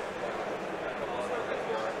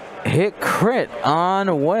 Hit crit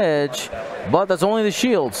on Wedge, but that's only the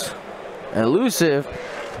shields. Elusive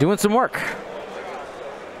doing some work.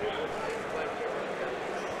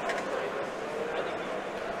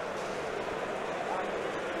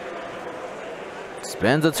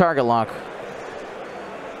 Spends the target lock.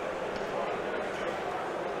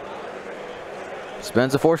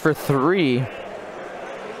 Spends a force for 3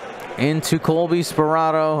 into Colby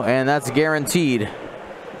Sperado, and that's guaranteed.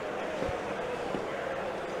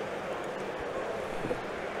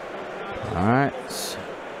 All right.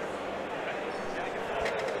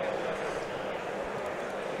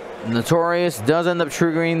 Notorious does end up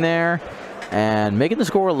triggering there and making the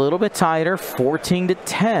score a little bit tighter,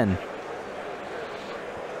 14-10.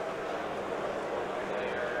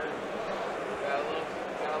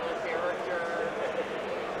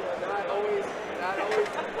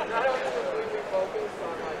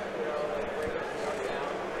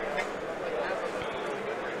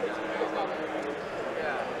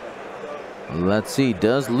 Let's see,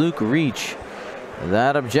 does Luke reach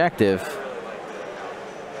that objective?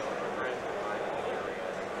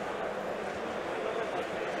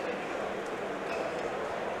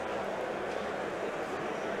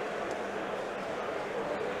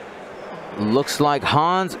 Looks like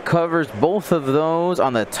Hans covers both of those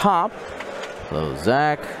on the top. So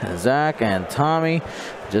Zach and Tommy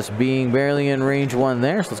just being barely in range 1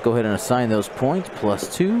 there. So let's go ahead and assign those points.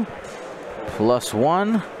 +2,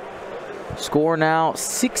 +1. Score now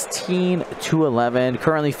 16-11,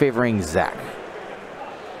 currently favoring Zach.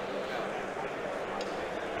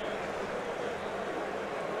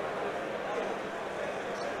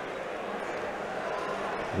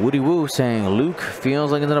 Woody Woo saying Luke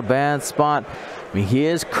feels like he's in a bad spot. I mean, he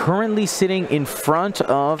is currently sitting in front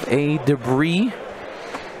of a debris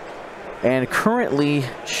and currently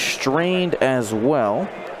strained as well.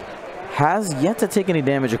 Has yet to take any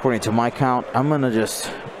damage according to my count. I'm gonna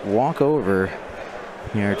just walk over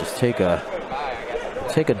here, just take a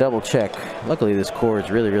double check. Luckily this cord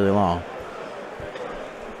is really long.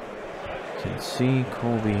 You can see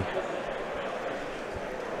Colby,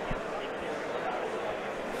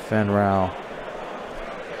 Fenrau.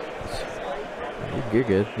 You're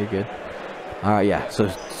good, you're good. Yeah,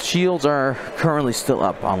 so shields are currently still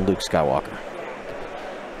up on Luke Skywalker.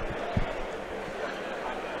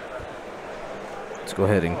 Let's go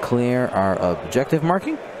ahead and clear our objective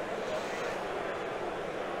marking.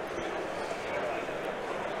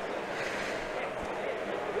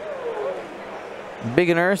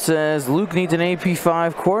 Beginner says Luke needs an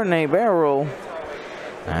AP5 coordinate barrel roll.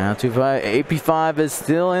 Now AP5 is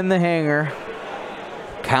still in the hangar.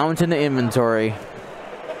 Counting the inventory.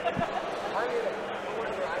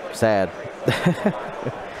 Sad.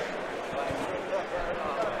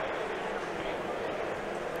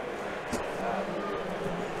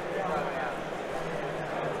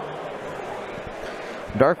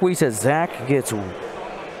 Darkwee says Zach gets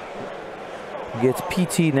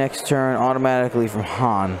PT next turn automatically from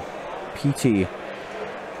Han. PT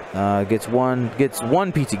gets one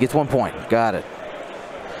PT, gets 1 point. Got it.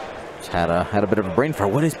 Just had a bit of a brain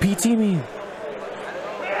fart. What does PT mean?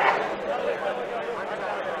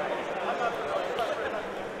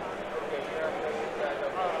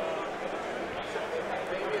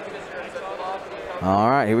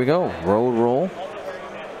 All right, here we go. Road roll.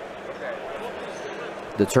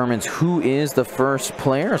 Determines who is the first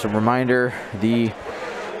player. As a reminder, the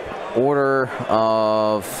order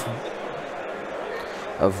of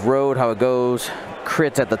road, how it goes: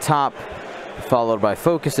 crits at the top, followed by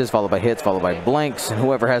focuses, followed by hits, followed by blanks, and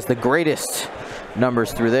whoever has the greatest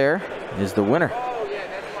numbers through there is the winner.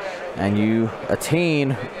 And you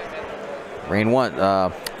attain Reign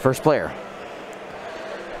 1, first player.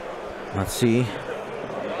 Let's see.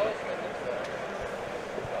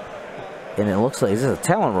 And it looks like this is a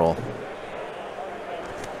talent roll.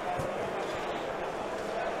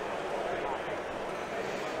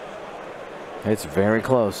 It's very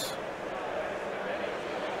close.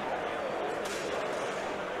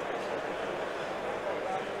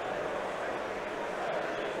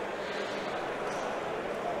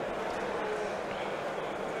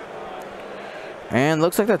 And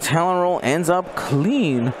looks like the talent roll ends up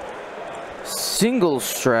clean. Single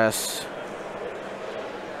stress.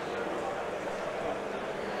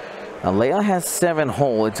 Now, Leia has 7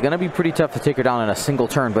 hull. It's going to be pretty tough to take her down in a single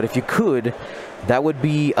turn, but if you could, that would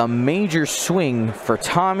be a major swing for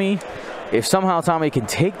Tommy. If somehow Tommy can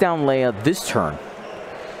take down Leia this turn,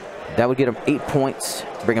 that would get him 8 points,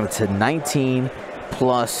 bring him to 19,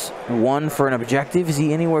 plus 1 for an objective. Is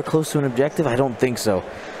he anywhere close to an objective? I don't think so.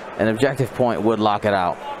 An objective point would lock it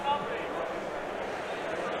out.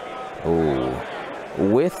 Ooh.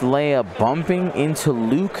 With Leia bumping into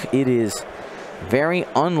Luke, it is very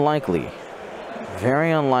unlikely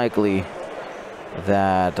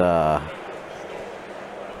that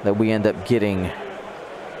that we end up getting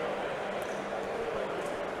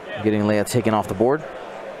Leia taken off the board.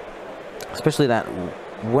 Especially that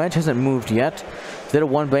wedge hasn't moved yet. Did a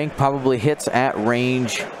 1 bank, probably hits at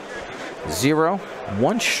range 0.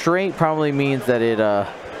 1 straight probably means that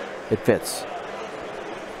it fits.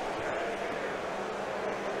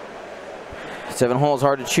 7 holes,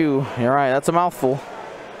 hard to chew. All right, that's a mouthful.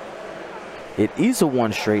 It is a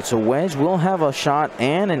 1 straight, so wedge will have a shot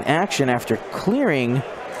and an action after clearing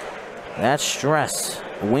that stress.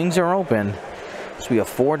 Wings are open. This will be a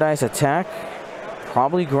 4 dice attack.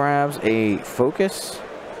 Probably grabs a focus,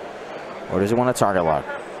 or does it want a target lock?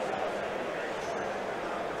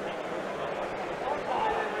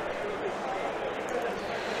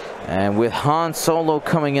 And with Han Solo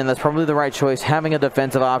coming in, that's probably the right choice. Having a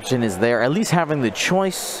defensive option is there, at least having the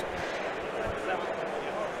choice.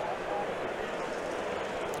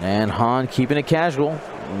 And Han keeping it casual.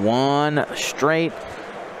 1 straight.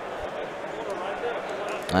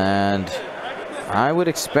 And I would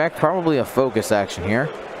expect probably a focus action here.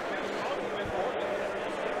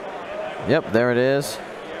 Yep, there it is.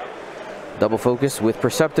 Double focus with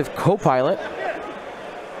Perceptive Co-Pilot.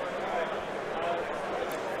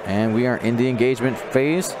 And we are in the engagement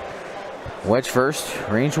phase. Wedge first,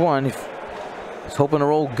 range 1. He's hoping to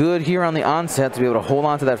roll good here on the onset to be able to hold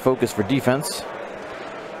on to that focus for defense.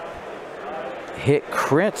 Hit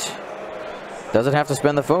crit. Doesn't have to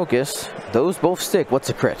spend the focus. Those both stick. What's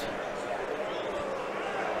a crit?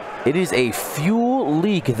 It is a fuel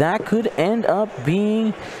leak. That could end up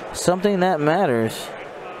being something that matters.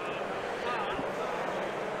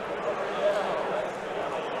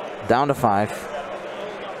 Down to 5.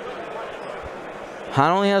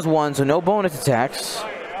 Han only has 1, so no bonus attacks.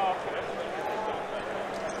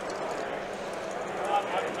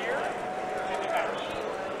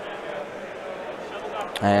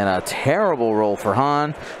 And a terrible roll for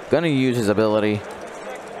Han. Gonna use his ability.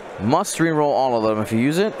 Must re-roll all of them if you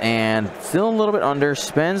use it. And still a little bit under.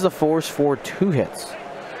 Spends the force for 2 hits.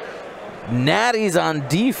 Natty's on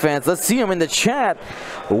defense. Let's see him in the chat.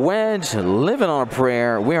 Wedge living on a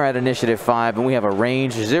prayer. We're at initiative 5, and we have a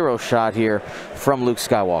range 0 shot here from Luke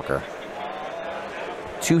Skywalker.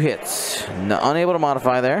 2 hits. Unable to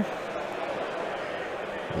modify there.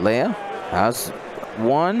 Leia has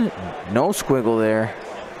 1. No squiggle there.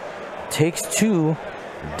 Takes 2.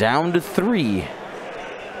 Down to 3.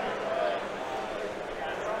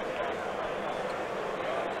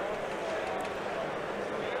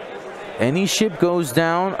 Any ship goes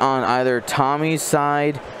down on either Tommy's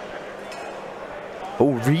side.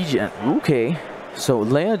 Oh, regen. Okay. So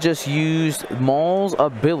Leia just used Maul's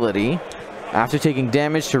ability after taking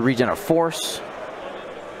damage to regen a force.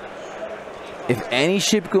 If any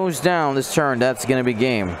ship goes down this turn, that's going to be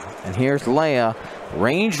game. And here's Leia.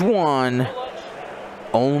 Range 1.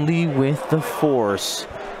 Only with the force.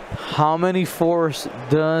 How many force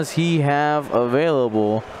does he have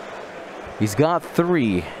available? He's got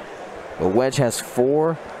 3. But Wedge has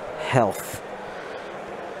 4 health.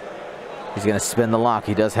 He's going to spin the lock.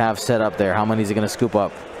 He does have set up there. How many is he going to scoop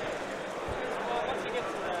up?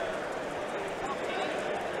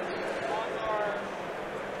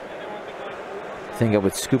 I think I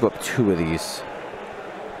would scoop up 2 of these.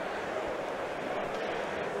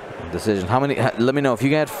 Decision. How many? Let me know if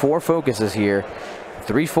you had 4 focuses here.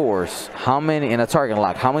 3 4s. How many in a target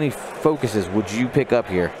lock? How many focuses would you pick up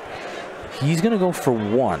here? He's going to go for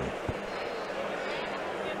 1.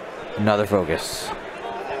 Another focus.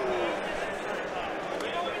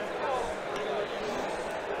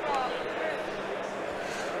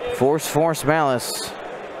 Force malice.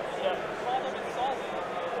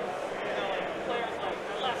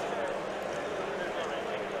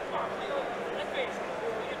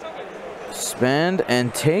 Spend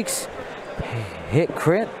and takes hit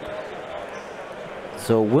crit.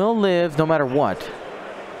 So will live no matter what.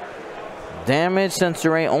 Damage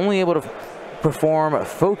sensor A only able to perform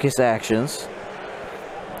focus actions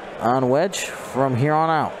on Wedge from here on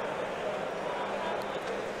out.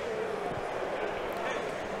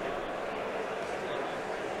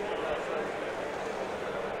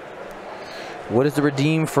 What is the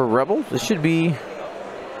redeem for Rebel? This should be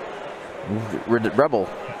Rebel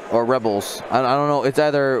or Rebels. I don't know. It's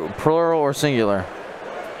either plural or singular.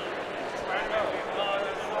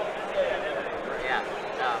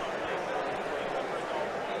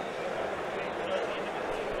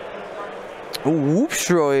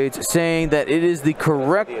 Whoopstroids saying that it is the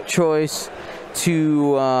correct choice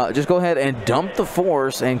to just go ahead and dump the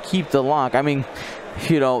force and keep the lock. I mean,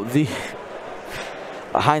 you know, the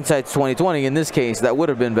hindsight's 20/20. In this case, that would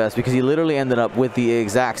have been best because he literally ended up with the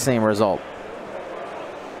exact same result.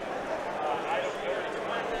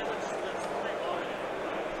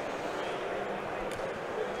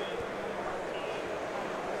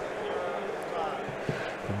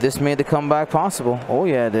 This made the comeback possible. Oh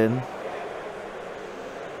yeah, it did.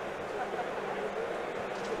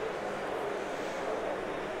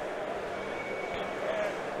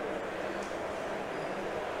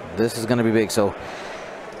 This is going to be big. So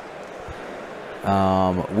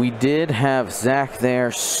we did have Zach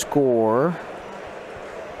there score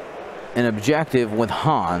an objective with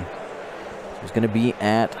Han. He's going to be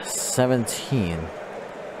at 17.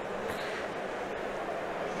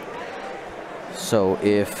 So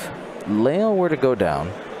if Leia were to go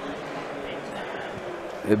down,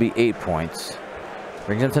 it would be 8 points.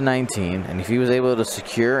 Brings him to 19. And if he was able to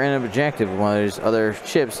secure an objective with one of his other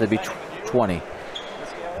ships, it'd be 20.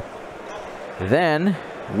 Then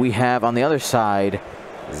we have on the other side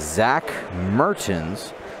Zach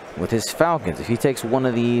Mertens with his Falcons. If he takes one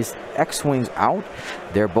of these X-Wings out,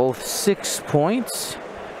 they're both 6 points.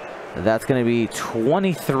 That's going to be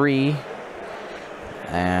 23.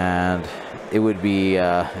 And it would be, you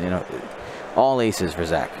know, all aces for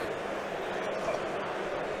Zach.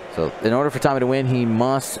 So in order for Tommy to win, he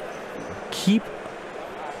must keep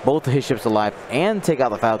both of his ships alive and take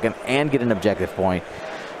out the Falcon and get an objective point.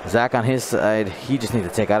 Zach on his side, he just needs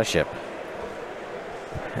to take out a ship.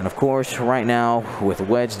 And of course, right now, with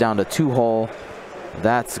Wedge down to 2 hull,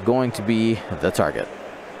 that's going to be the target.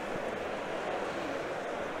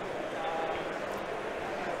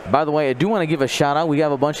 By the way, I do want to give a shout out. We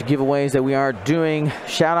have a bunch of giveaways that we are doing.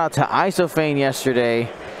 Shout out to Isofane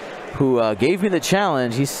yesterday, who gave me the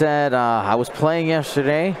challenge. He said, I was playing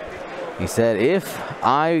yesterday. He said, if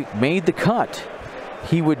I made the cut,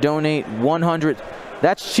 he would donate 100.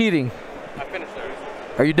 That's cheating. I finished there.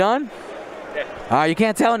 Are you done? Yeah. You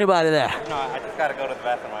can't tell anybody that. No, I just gotta go to the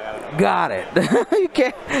bathroom. I gotta know. Got it.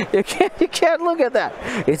 you can't look at that.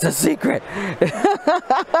 It's a secret.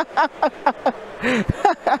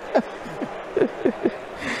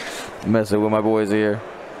 Messing with my boys here.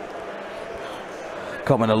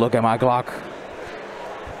 Coming to look at my Glock.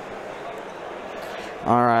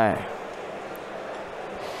 All right.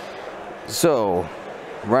 So,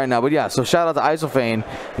 right now, but yeah, so shout out to Isofane.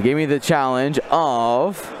 He gave me the challenge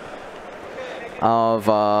of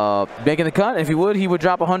making the cut. If he would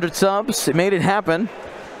drop 100 subs. It made it happen.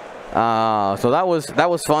 So that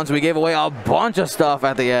was fun. So we gave away a bunch of stuff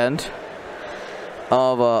at the end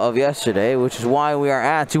of yesterday, which is why we are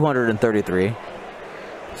at 233.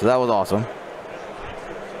 So that was awesome.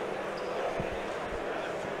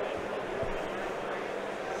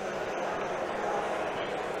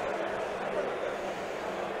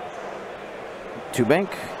 To bank.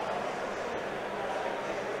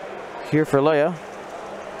 Here for Leia.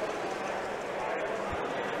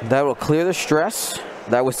 That will clear the stress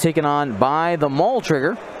that was taken on by the maul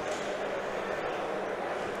trigger.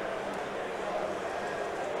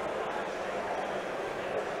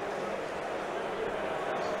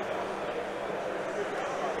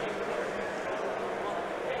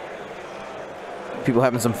 People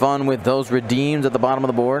having some fun with those redeems at the bottom of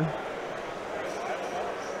the board.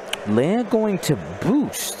 Leia going to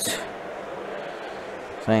boost.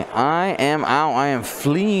 Saying, I am out. I am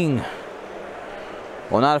fleeing.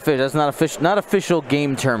 Well, not official. That's not official. Not official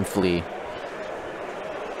game term flee.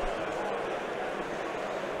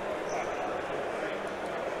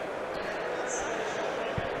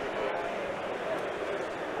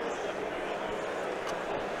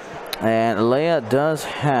 And Leia does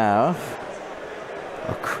have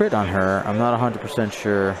a crit on her. I'm not 100%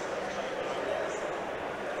 sure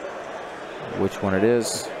which one it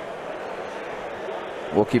is.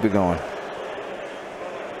 We'll keep it going.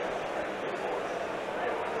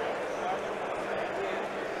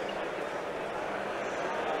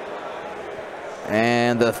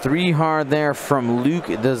 And the 3 hard there from Luke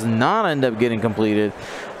does not end up getting completed.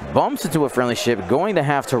 Bumps into a friendly ship, going to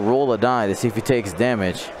have to roll a die to see if he takes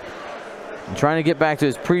damage. And trying to get back to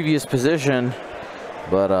his previous position,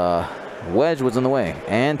 but Wedge was in the way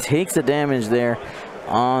and takes the damage there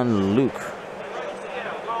on Luke.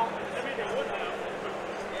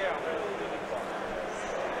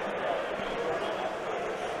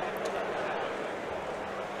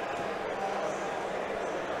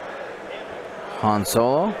 Han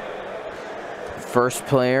Solo, first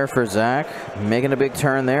player for Zach, making a big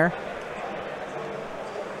turn there.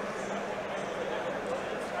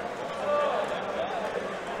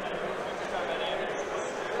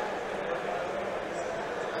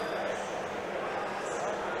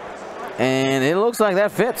 And it looks like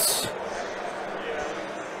that fits.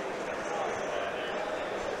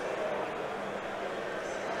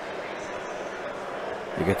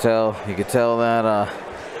 You could tell that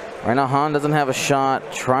right now Han doesn't have a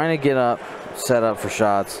shot, trying to get up, set up for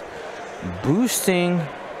shots. Boosting.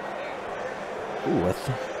 Ooh, he's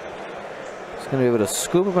going to be able to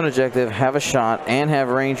scoop up an objective, have a shot, and have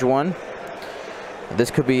range 1.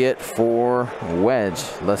 This could be it for Wedge.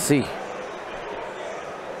 Let's see.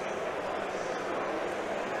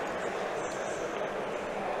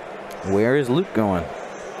 Where is Luke going?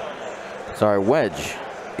 Sorry, Wedge.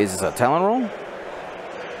 Is this a talon roll?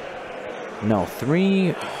 No,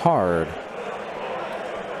 3 hard.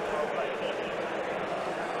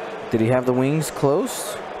 Did he have the wings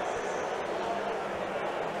close?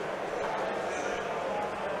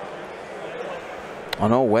 Oh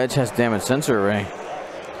no, Wedge has damage sensor array.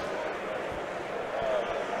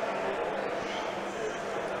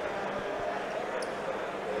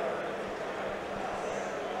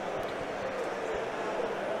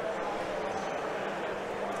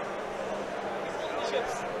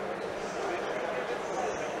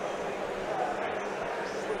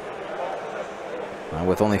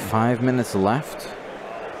 With only 5 minutes left,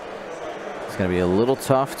 it's going to be a little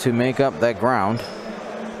tough to make up that ground.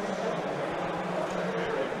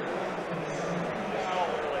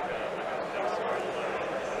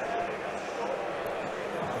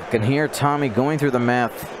 I can hear Tommy going through the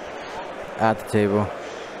math at the table.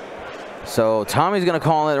 So Tommy's going to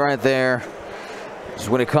call it right there. Just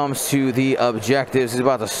when it comes to the objectives, he's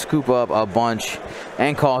about to scoop up a bunch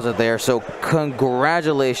and calls it there. So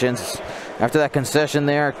congratulations. After that concession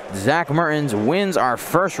there, Zach Mertens wins our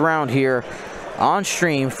first round here on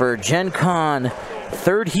stream for Gen Con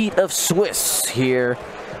third heat of Swiss here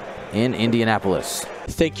in Indianapolis.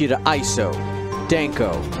 Thank you to ISO,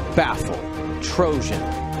 Danko, Baffle, Trojan,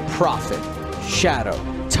 Prophet,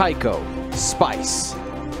 Shadow, Tycho, Spice,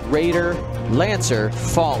 Raider, Lancer,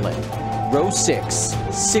 Fallen, Row 6,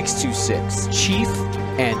 626, Chief,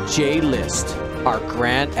 and J List, our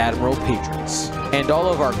Grand Admiral patrons. And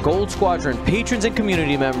all of our Gold Squadron patrons and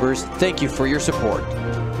community members, thank you for your support.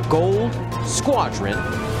 Gold Squadron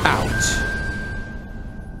out.